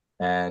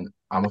 and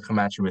I'm gonna come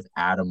at you with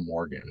Adam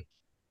Morgan.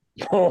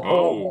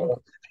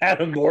 Oh,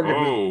 Adam Morgan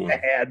Oh. was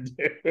bad,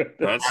 dude.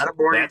 Adam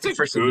Morgan That's a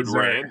for some good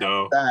dessert.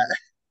 rando.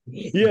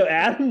 Yeah,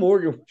 Adam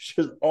Morgan was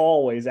just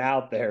always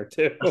out there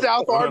too.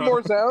 South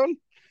Ardmore Zone?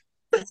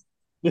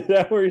 Is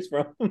that where he's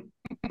from?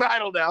 I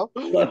don't know.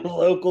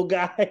 Local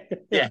guy.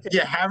 Yeah,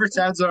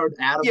 Havertown Zone,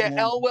 Adam Yeah, Morgan.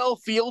 Elwell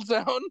Field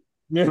Zone.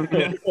 Look,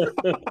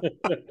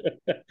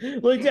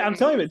 I'm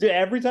telling you, dude,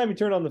 every time you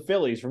turn on the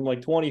Phillies from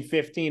like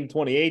 2015,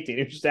 2018,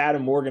 it's just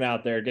Adam Morgan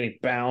out there getting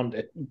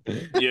bounded.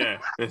 Yeah.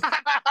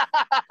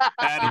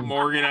 Adam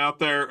Morgan out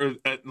there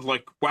at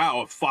like,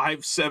 wow, a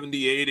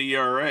 5.78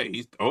 ERA.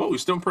 He's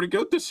doing pretty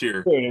good this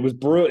year. Dude, it was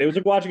brutal. It was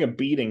like watching a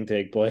beating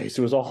take place.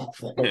 It was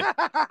awful. Yeah.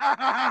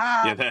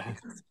 Yeah,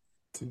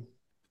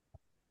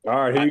 All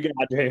right, who you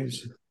got,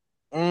 James?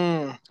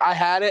 I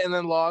had it and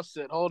then lost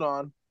it. Hold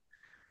on.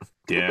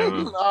 yeah.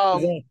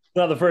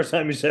 Not the first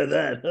time you said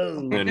that.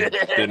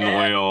 Didn't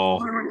we all?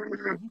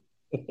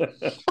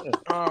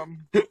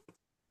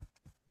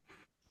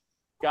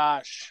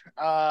 Gosh.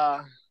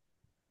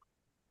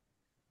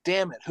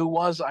 Damn it. Who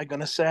was I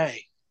gonna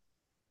say?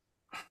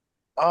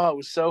 Oh, it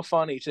was so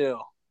funny too.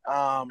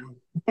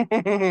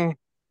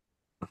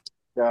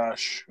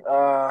 Gosh.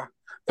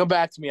 Come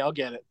back to me. I'll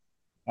get it.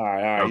 All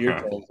right. Okay. Your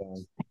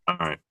turn. All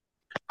right.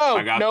 Oh,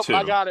 I got nope. two.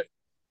 I got it.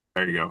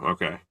 There you go.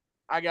 Okay.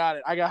 I got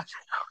it. I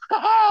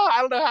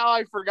don't know how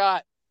I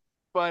forgot.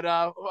 But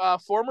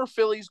former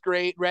Phillies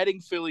great,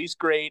 Reading Phillies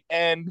great,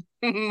 and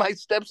my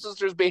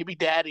stepsister's baby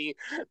daddy,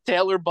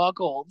 Taylor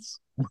Buckholz.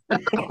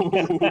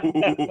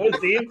 Was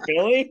he in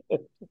Philly?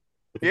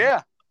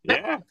 Yeah.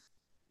 Yeah.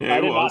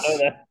 I did not know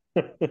that.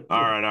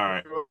 All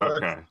right.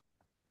 Okay.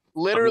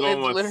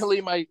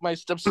 Literally my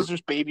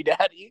stepsister's baby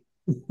daddy.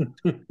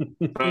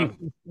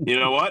 You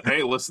know what?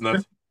 Hey,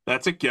 listen,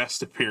 that's a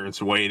guest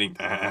appearance waiting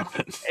to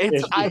happen.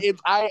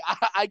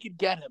 I could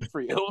get him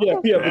for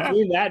you. Yeah.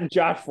 Between that and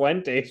Josh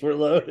Fuentes, we're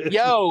loaded.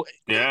 Yo,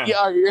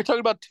 Yeah. You're talking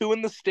about two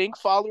in the stink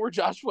follower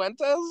Josh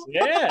Fuentes?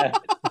 Yeah.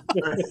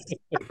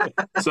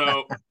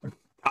 So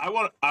I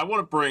want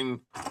to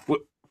bring.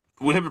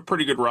 We have a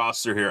pretty good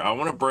roster here. I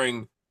want to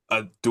bring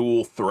a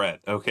dual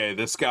threat. Okay,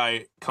 this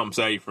guy comes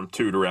at you from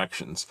two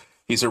directions.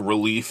 He's a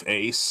relief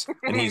ace,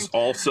 and he's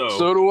also.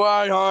 So do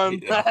I,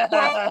 hon.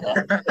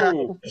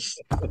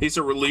 He's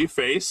a relief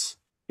ace.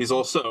 He's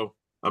also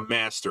a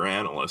master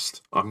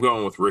analyst. I'm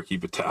going with Ricky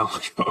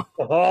Vitalico.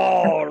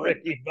 Oh,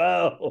 Ricky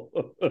Bo.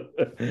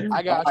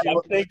 I got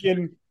you.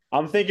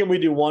 I'm thinking we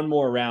do one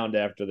more round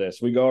after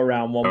this. We go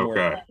around one more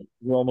round.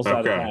 We're almost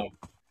out of time.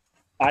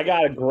 I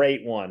got a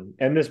great one,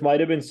 and this might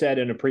have been said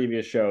in a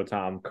previous show,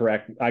 Tom.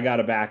 Correct? I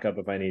got a backup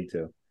if I need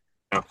to.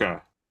 Okay.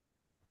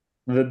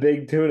 The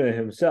big tuna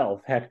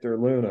himself, Hector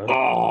Luna.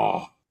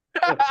 Oh.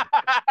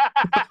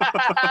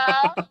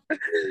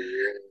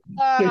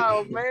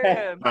 Oh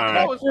man,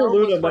 that was Hector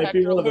Luna might Hector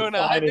be one of the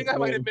Luna. I think I finest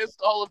might have names.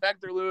 missed all of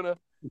Hector Luna.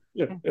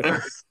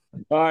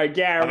 All right,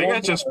 Garrett. I think I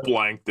just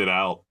blanked it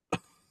out.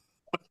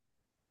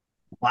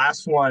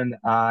 Last one.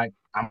 I'm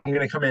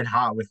gonna come in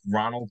hot with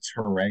Ronald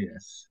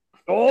Torreyes.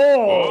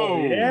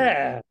 Oh,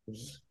 yeah.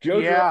 Joe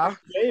Yeah. Girardi's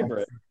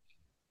favorite.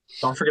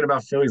 Don't forget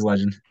about Phillies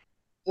legend.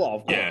 Well,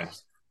 of course. Yeah.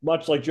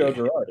 Much like Joe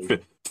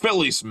Girardi.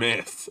 Philly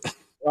Smith.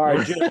 All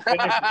right, Jim,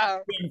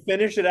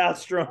 finish it out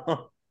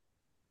strong.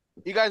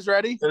 You guys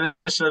ready? Finish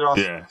it off.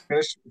 Yeah.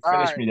 Finish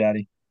right. me,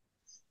 Daddy.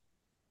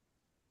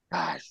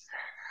 Gosh,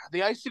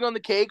 the icing on the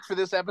cake for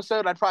this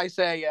episode, I'd probably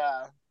say,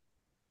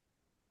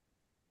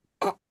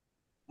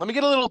 let me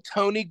get a little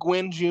Tony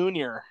Gwynn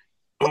Jr.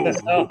 Oh,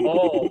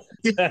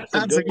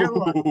 that's a good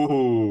one.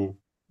 Ooh.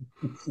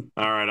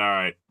 All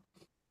right.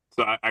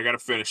 So I got to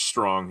finish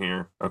strong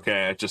here.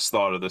 Okay, I just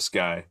thought of this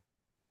guy,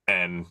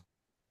 and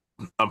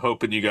I'm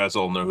hoping you guys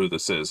all know who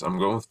this is. I'm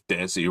going with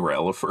Desi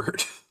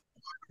Relaford.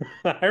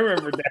 I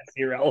remember Desi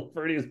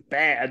Relaford. He was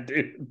bad,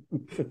 dude.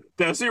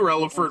 Desi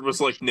Relaford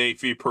was like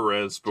Nafi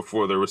Perez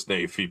before there was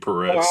Nafi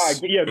Perez. All right,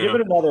 yeah, give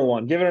it another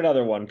one. Give it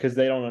another one because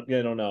they don't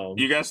know.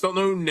 You guys don't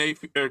know who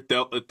Nafi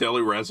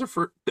Deli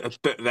Resaford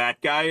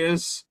that guy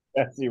is?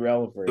 Desi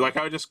Relaford. Like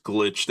I just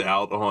glitched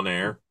out on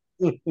air.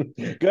 Go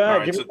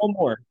ahead, give it one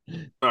more.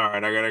 All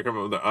right, I gotta come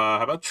up with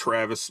how about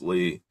Travis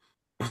Lee?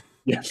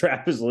 Yeah,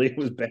 Travis Lee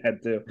was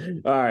bad too.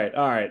 All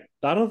right.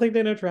 I don't think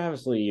they know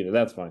Travis Lee either.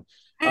 That's fine.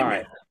 All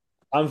right.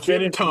 I'm Jim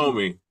finished.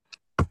 Tomey.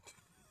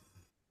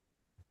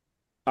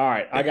 All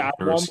right, I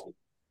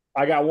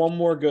got one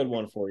more good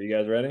one for you. You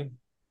guys ready?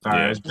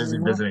 Sorry, I was busy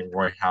visiting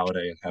Roy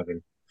Halladay in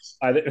heaven.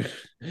 I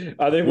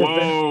think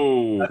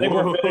Whoa! I think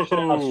we're finishing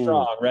out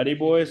strong. Ready,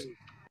 boys?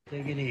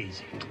 Take it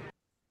easy.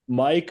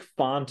 Mike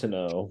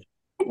Fontenot.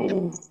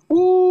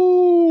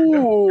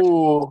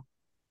 Ooh.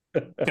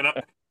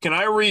 Can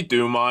I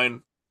redo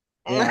mine?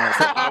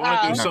 I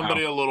want to do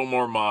somebody a little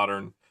more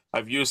modern.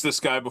 I've used this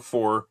guy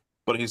before,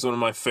 but he's one of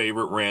my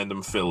favorite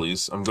random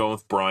Phillies. I'm going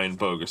with Brian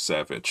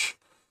Bogusevich.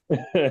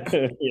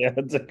 Yeah,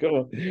 it's a good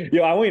one.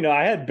 Yo, I know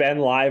I had Ben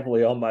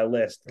Lively on my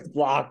list,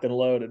 locked and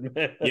loaded,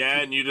 man. Yeah,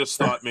 and you just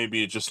thought maybe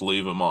you'd just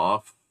leave him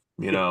off.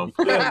 You know,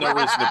 I have no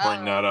reason to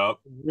bring that up.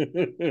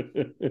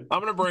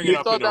 I'm going to bring it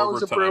up in overtime. You thought that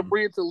was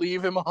appropriate to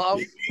leave him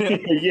off?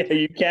 Yeah,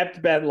 you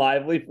kept Ben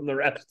Lively from the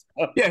rest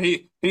of Yeah,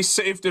 he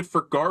saved it for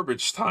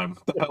garbage time.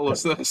 What the hell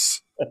is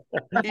this?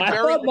 I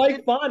thought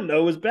Mike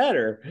Fontenot was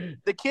better.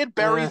 The kid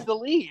buries the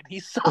lead. He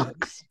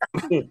sucks.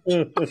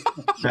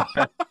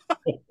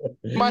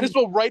 Might as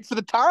well write for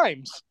the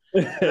Times.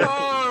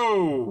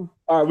 Oh!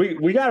 All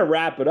right, we got to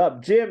wrap it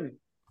up. Jim,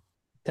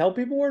 tell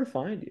people where to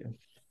find you.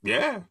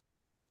 Yeah.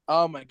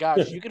 Oh my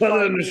gosh, you can Other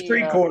find than the me,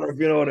 street corner, if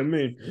you know what I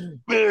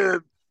mean. I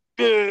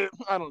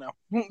don't know.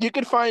 You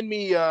can find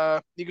me.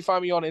 You can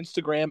find me on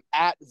Instagram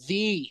at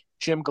the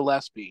Jim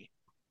Gillespie.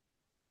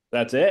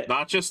 That's it.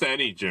 Not just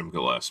any Jim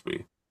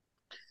Gillespie.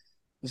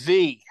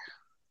 The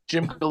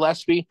Jim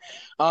Gillespie.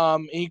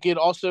 You could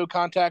also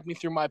contact me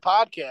through my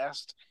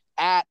podcast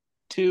at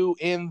Two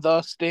in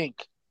the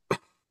Stink.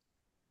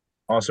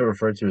 Also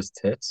referred to as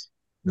tits.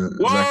 Is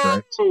Whoa! that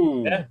correct?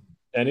 Yeah,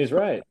 and he's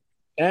right.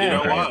 And you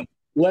know what?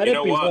 Let You it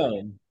know be what?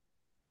 known.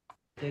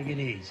 Take it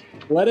easy.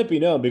 Let it be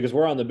known, because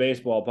we're on the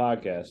baseball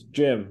podcast.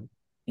 Jim,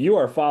 you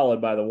are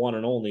followed by the one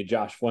and only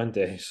Josh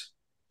Fuentes.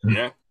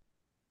 Yeah.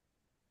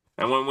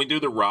 And when we do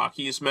the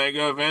Rockies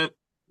mega event,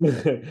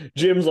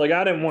 Jim's like,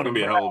 I didn't want to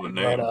be a hell of a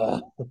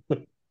name. but,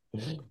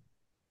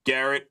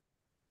 Garrett,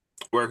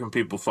 where can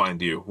people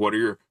find you? What do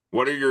you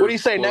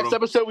say? Next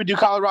episode we do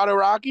Colorado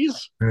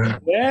Rockies?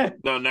 Yeah.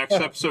 No, next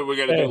episode we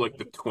got to do like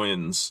the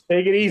Twins.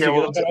 Take it easy. Yeah,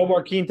 well, I've got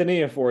Omar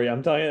Quintanilla for you.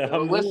 I'm telling you.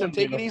 Listen,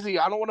 take it easy.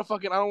 I don't want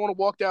to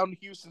walk down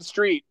Houston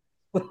Street.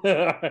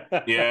 Yeah,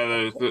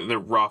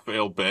 the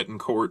Raphael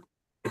Betancourt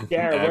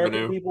Garrett,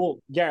 Avenue.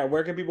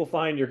 Where can people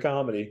find your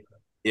comedy?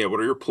 Yeah, what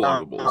are your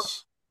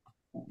pluggables?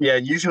 Yeah,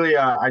 usually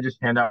I just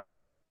hand out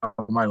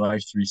my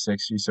Life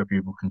 360 so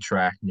people can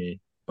track me.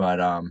 But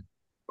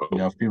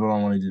if people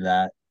don't want to do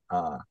that,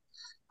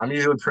 I'm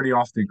usually pretty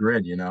off the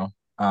grid.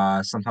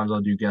 Sometimes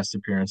I'll do guest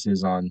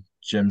appearances on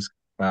Jim's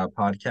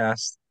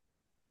podcast.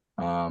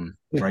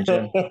 Right,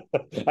 Jim?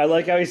 I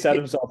like how he set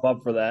himself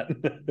up for that.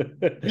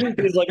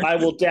 He's like, I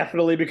will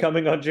definitely be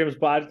coming on Jim's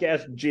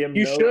podcast. Jim,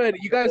 you should.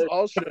 You guys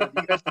all should. You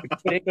guys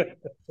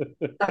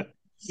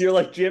You're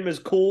like, Jim is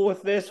cool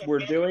with this. We're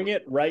doing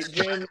it, right,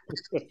 Jim?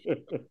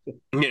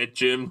 Yeah,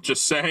 Jim.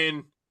 Just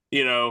saying.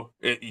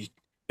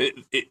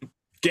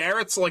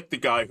 Garrett's like the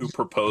guy who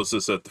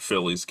proposes at the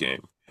Phillies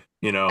game.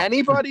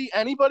 Anybody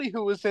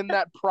who was in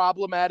that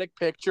problematic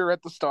picture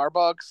at the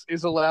Starbucks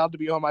is allowed to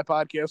be on my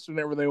podcast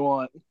whenever they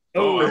want.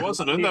 Oh, I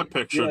wasn't in that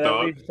picture,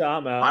 dog.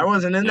 I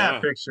wasn't in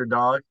that picture,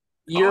 dog.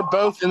 You're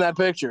both in that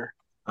picture.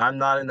 I'm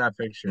not in that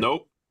picture.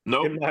 Nope.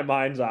 In my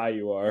mind's eye,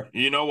 you are.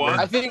 You know what?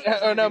 I think.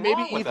 Oh no,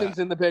 maybe Ethan's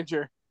in the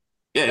picture.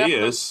 Yeah, he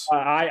is.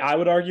 I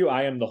would argue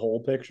I am the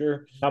whole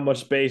picture. How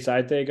much space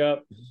I take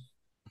up?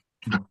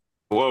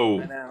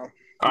 Whoa! I know.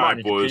 All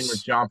right, boys.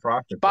 With John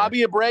Proctor,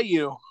 Bobby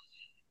Abreu.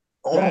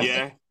 Oh,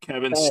 yeah,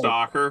 Kevin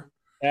Stocker.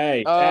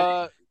 Hey,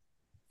 Aaron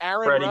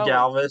Freddie Rowan.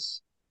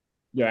 Galvis.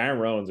 Yeah, Aaron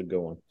Rowan's a good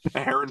one.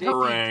 Aaron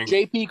Harang.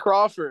 J.P.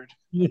 Crawford.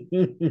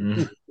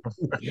 Tyson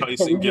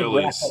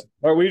Gillies.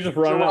 Are we just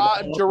running?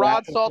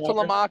 Gerard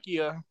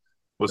Saltalamacchia.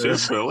 Was he a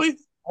Philly?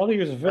 I don't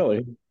think he was a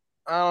Philly.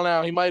 I don't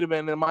know. He might have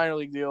been in a minor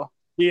league deal.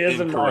 He is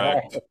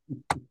incorrect.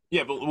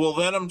 Yeah, but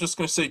then I'm just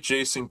going to say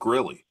Jason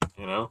Grilly.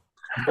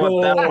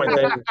 Well, at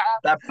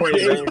that point,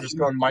 then you're just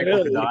going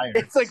Michael Kadire.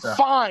 It's like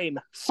fine,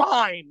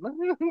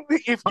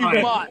 if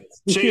you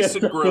must.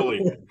 Jason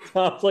Grilly.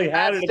 Tom's like,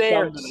 how did it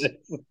come to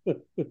this?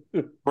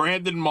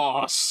 Brandon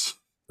Moss.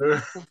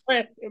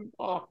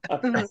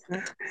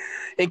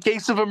 In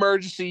case of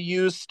emergency,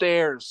 use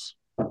stairs.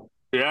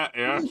 Yeah,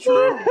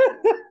 true.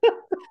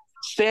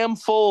 Sam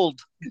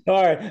Fold.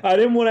 All right, I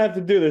didn't want to have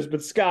to do this,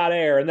 but Scott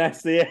Air, and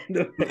that's the end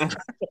of it.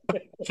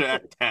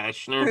 Jack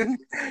Tashner.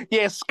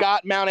 Yeah,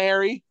 Scott Mount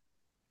Airy.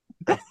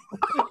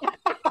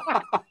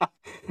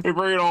 We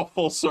bring it all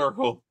full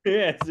circle.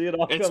 Yeah, see it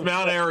all. It's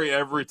Mount Airy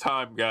every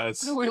time,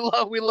 guys. We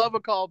love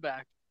a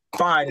callback.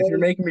 Fine, if you're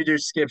making me do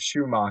Skip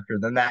Schumacher,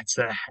 then that's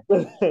that.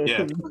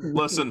 Yeah,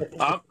 listen,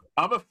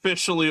 I'm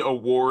officially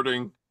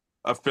awarding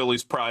a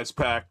Phillies prize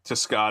pack to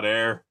Scott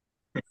Air.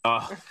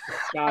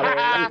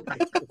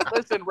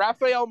 Listen,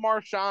 Rafael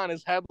Marchand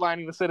is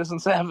headlining the Citizen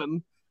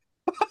 7.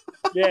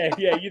 Yeah,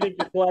 you think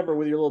you're clever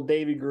with your little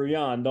Davy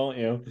Grullon, don't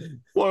you?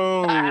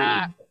 Whoa.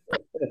 How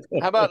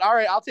about, all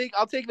right, I'll take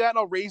that and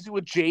I'll raise you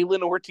with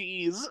Jalen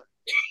Ortiz.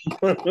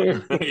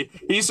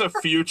 He's a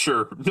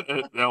future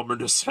Elmer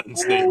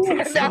Descend's name for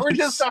the And now we're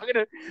just Phillies. talking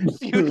to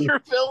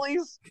future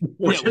Phillies.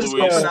 Yeah, just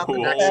Luis going up the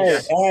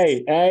next Pujols.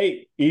 Hey,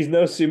 hey, he's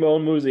no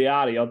Simone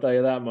Muzziotti, I'll tell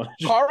you that much.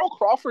 Carl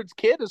Crawford's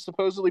kid is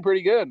supposedly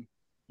pretty good.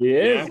 He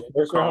is. Yeah,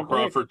 First Carl round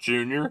pick. Crawford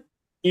Jr.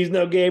 He's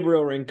no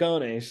Gabriel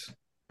Rincones.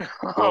 Oh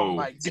Whoa.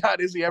 my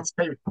God, is he ever?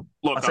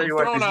 Look, I'll tell I'm you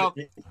what, throwing out.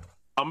 he's-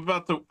 I'm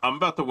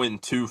about to win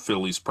 2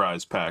 Phillies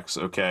prize packs.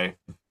 Okay,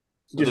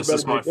 Just this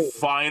is better my be good.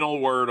 final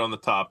word on the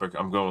topic.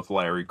 I'm going with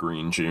Larry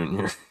Green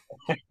Jr.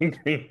 All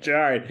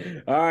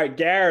right,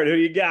 Garrett, who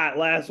you got?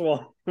 Last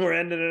one. We're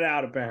ending it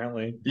out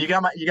apparently. you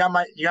got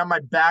my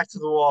back to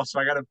the wall, so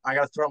I gotta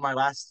throw out my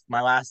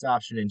last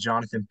option in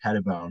Jonathan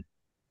Pettibone.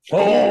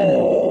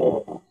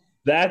 Oh,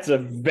 that's a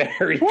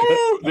very good.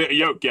 Woo!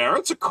 Yo,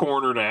 Garrett's a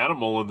cornered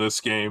animal in this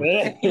game.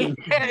 Yeah,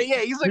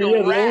 he's like Yeah,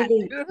 a rat.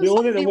 the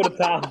only thing that would have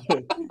topped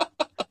it.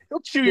 He'll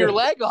chew your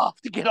leg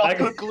off to get off I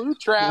the can- glue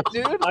trap,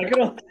 dude. I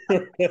can.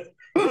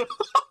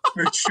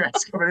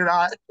 Stress coming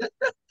out.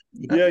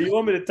 Yeah, you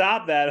want me to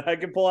top that? I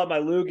can pull out my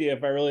loogie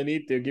if I really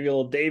need to. Give you a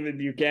little David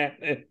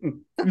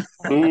Buchanan.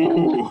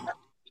 Ooh.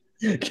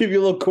 Give you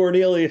a little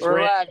Cornelius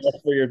Relax.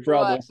 Randolph for your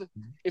trouble. Relax.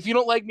 If you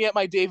don't like me at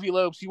my Davy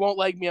Lopes, you won't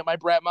like me at my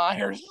Brett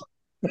Myers.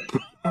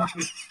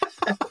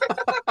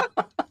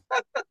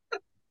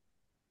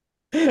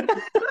 All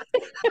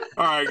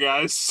right,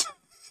 guys.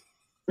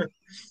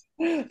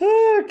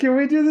 Can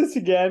we do this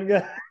again,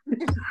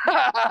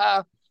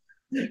 guys?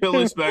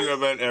 Phillies mega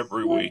event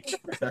every week.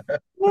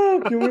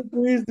 Can we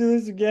please do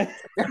this again?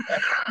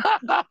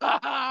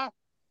 Guys.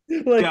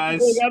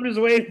 I'm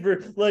just waiting for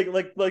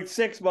like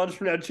 6 months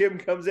from now. Jim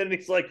comes in and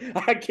he's like,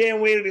 "I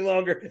can't wait any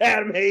longer."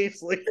 Adam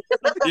Hazley.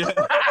 Yeah.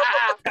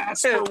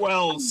 Casper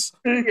Wells.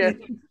 Yeah.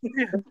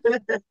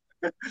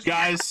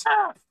 Guys,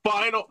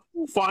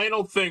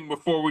 final thing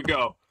before we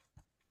go.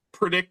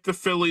 Predict the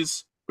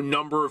Phillies'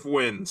 number of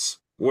wins.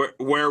 Where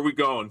are we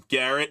going?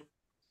 Garrett,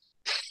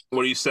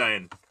 what are you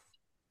saying?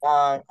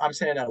 I'm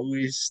saying at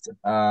least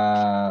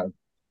No,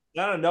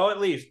 at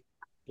least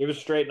give a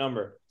straight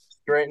number.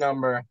 straight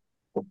number.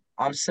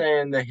 I'm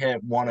saying they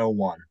hit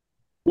 101.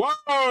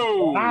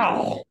 Whoa!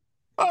 Wow.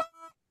 Oh,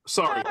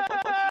 sorry. All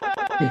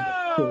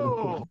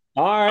right,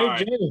 All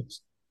right.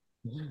 James.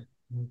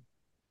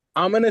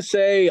 I'm gonna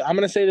say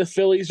the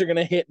Phillies are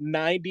gonna hit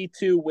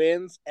 92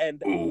 wins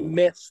and Ooh.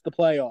 miss the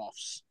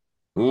playoffs.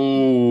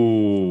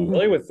 Ooh.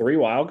 Really, with 3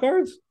 wild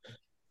cards?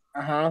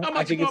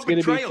 I think it's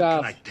gonna be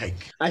tough.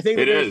 I think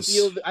It they're gonna is.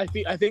 feel. I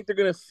think they're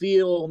gonna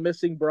feel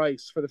missing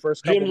Bryce for the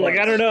first couple. Jim's like,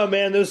 months. I don't know,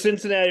 man. Those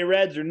Cincinnati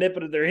Reds are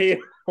nipping at their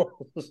heels.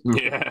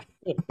 Yeah.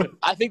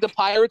 I think the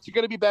Pirates are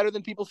gonna be better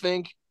than people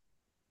think.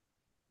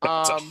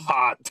 That's a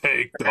hot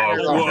take, dog.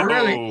 That is a Whoa.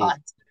 really hot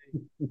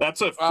take. That's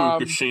a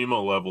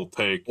Fukushima level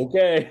take.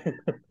 Okay.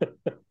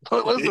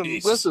 But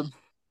Jeez. listen.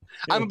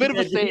 I'm a bit of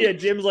a fan. Yeah,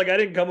 Jim's like, I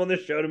didn't come on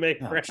this show to make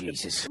Oh, friends.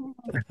 Jesus.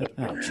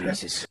 Oh,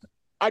 Jesus.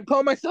 I'd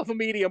call myself a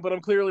medium, but I'm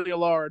clearly a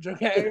large.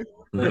 Okay.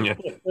 Yeah.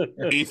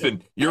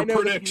 Ethan, your I know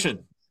that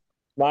prediction.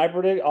 My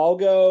predict, I'll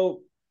go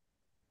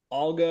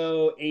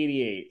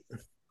 88.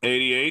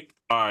 88.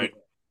 All right.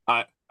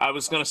 I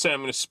was gonna say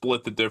I'm gonna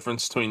split the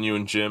difference between you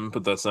and Jim,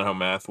 but that's not how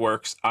math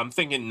works. I'm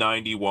thinking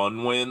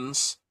 91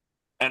 wins,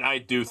 and I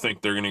do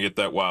think they're gonna get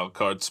that wild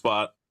card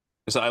spot.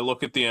 Because I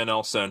look at the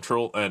NL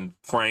Central, and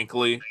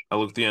frankly, I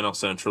look at the NL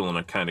Central and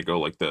I kind of go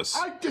like this.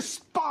 I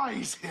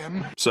despise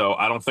him. So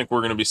I don't think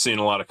we're gonna be seeing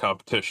a lot of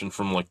competition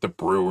from like the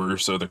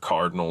Brewers or the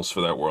Cardinals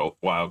for that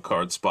wild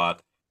card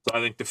spot. So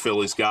I think the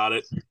Phillies got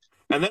it.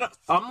 And then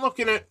I'm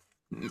looking at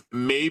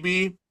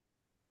maybe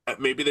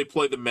they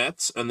play the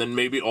Mets, and then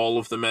maybe all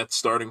of the Mets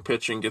starting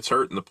pitching gets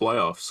hurt in the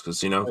playoffs because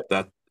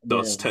that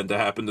does tend to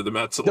happen to the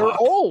Mets a They're lot.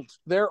 old.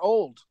 They're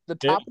old. The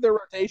top of their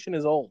rotation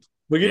is old.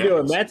 We can Yeah. do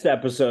a Mets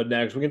episode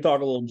next. We can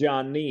talk a little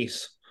John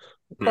Neese.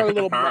 Probably a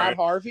little All Matt right.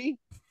 Harvey.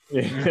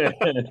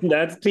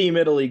 That's Team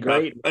Italy.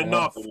 Great.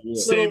 Enough.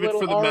 Save it for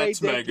the Little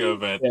Mets R.A. mega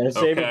event. Yeah,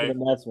 save Okay, it for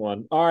the Mets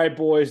one. All right,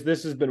 boys.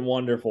 This has been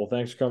wonderful.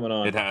 Thanks for coming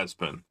on. it has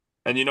been.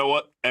 And you know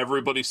what?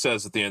 Everybody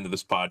says at the end of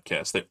this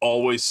podcast, they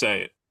always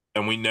say it,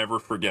 and we never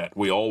forget.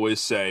 We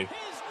always say,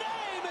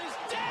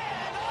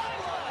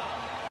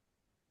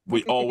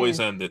 we always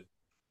end it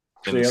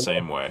in the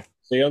same way.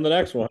 See you on the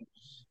next one.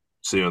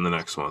 See you on the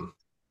next one.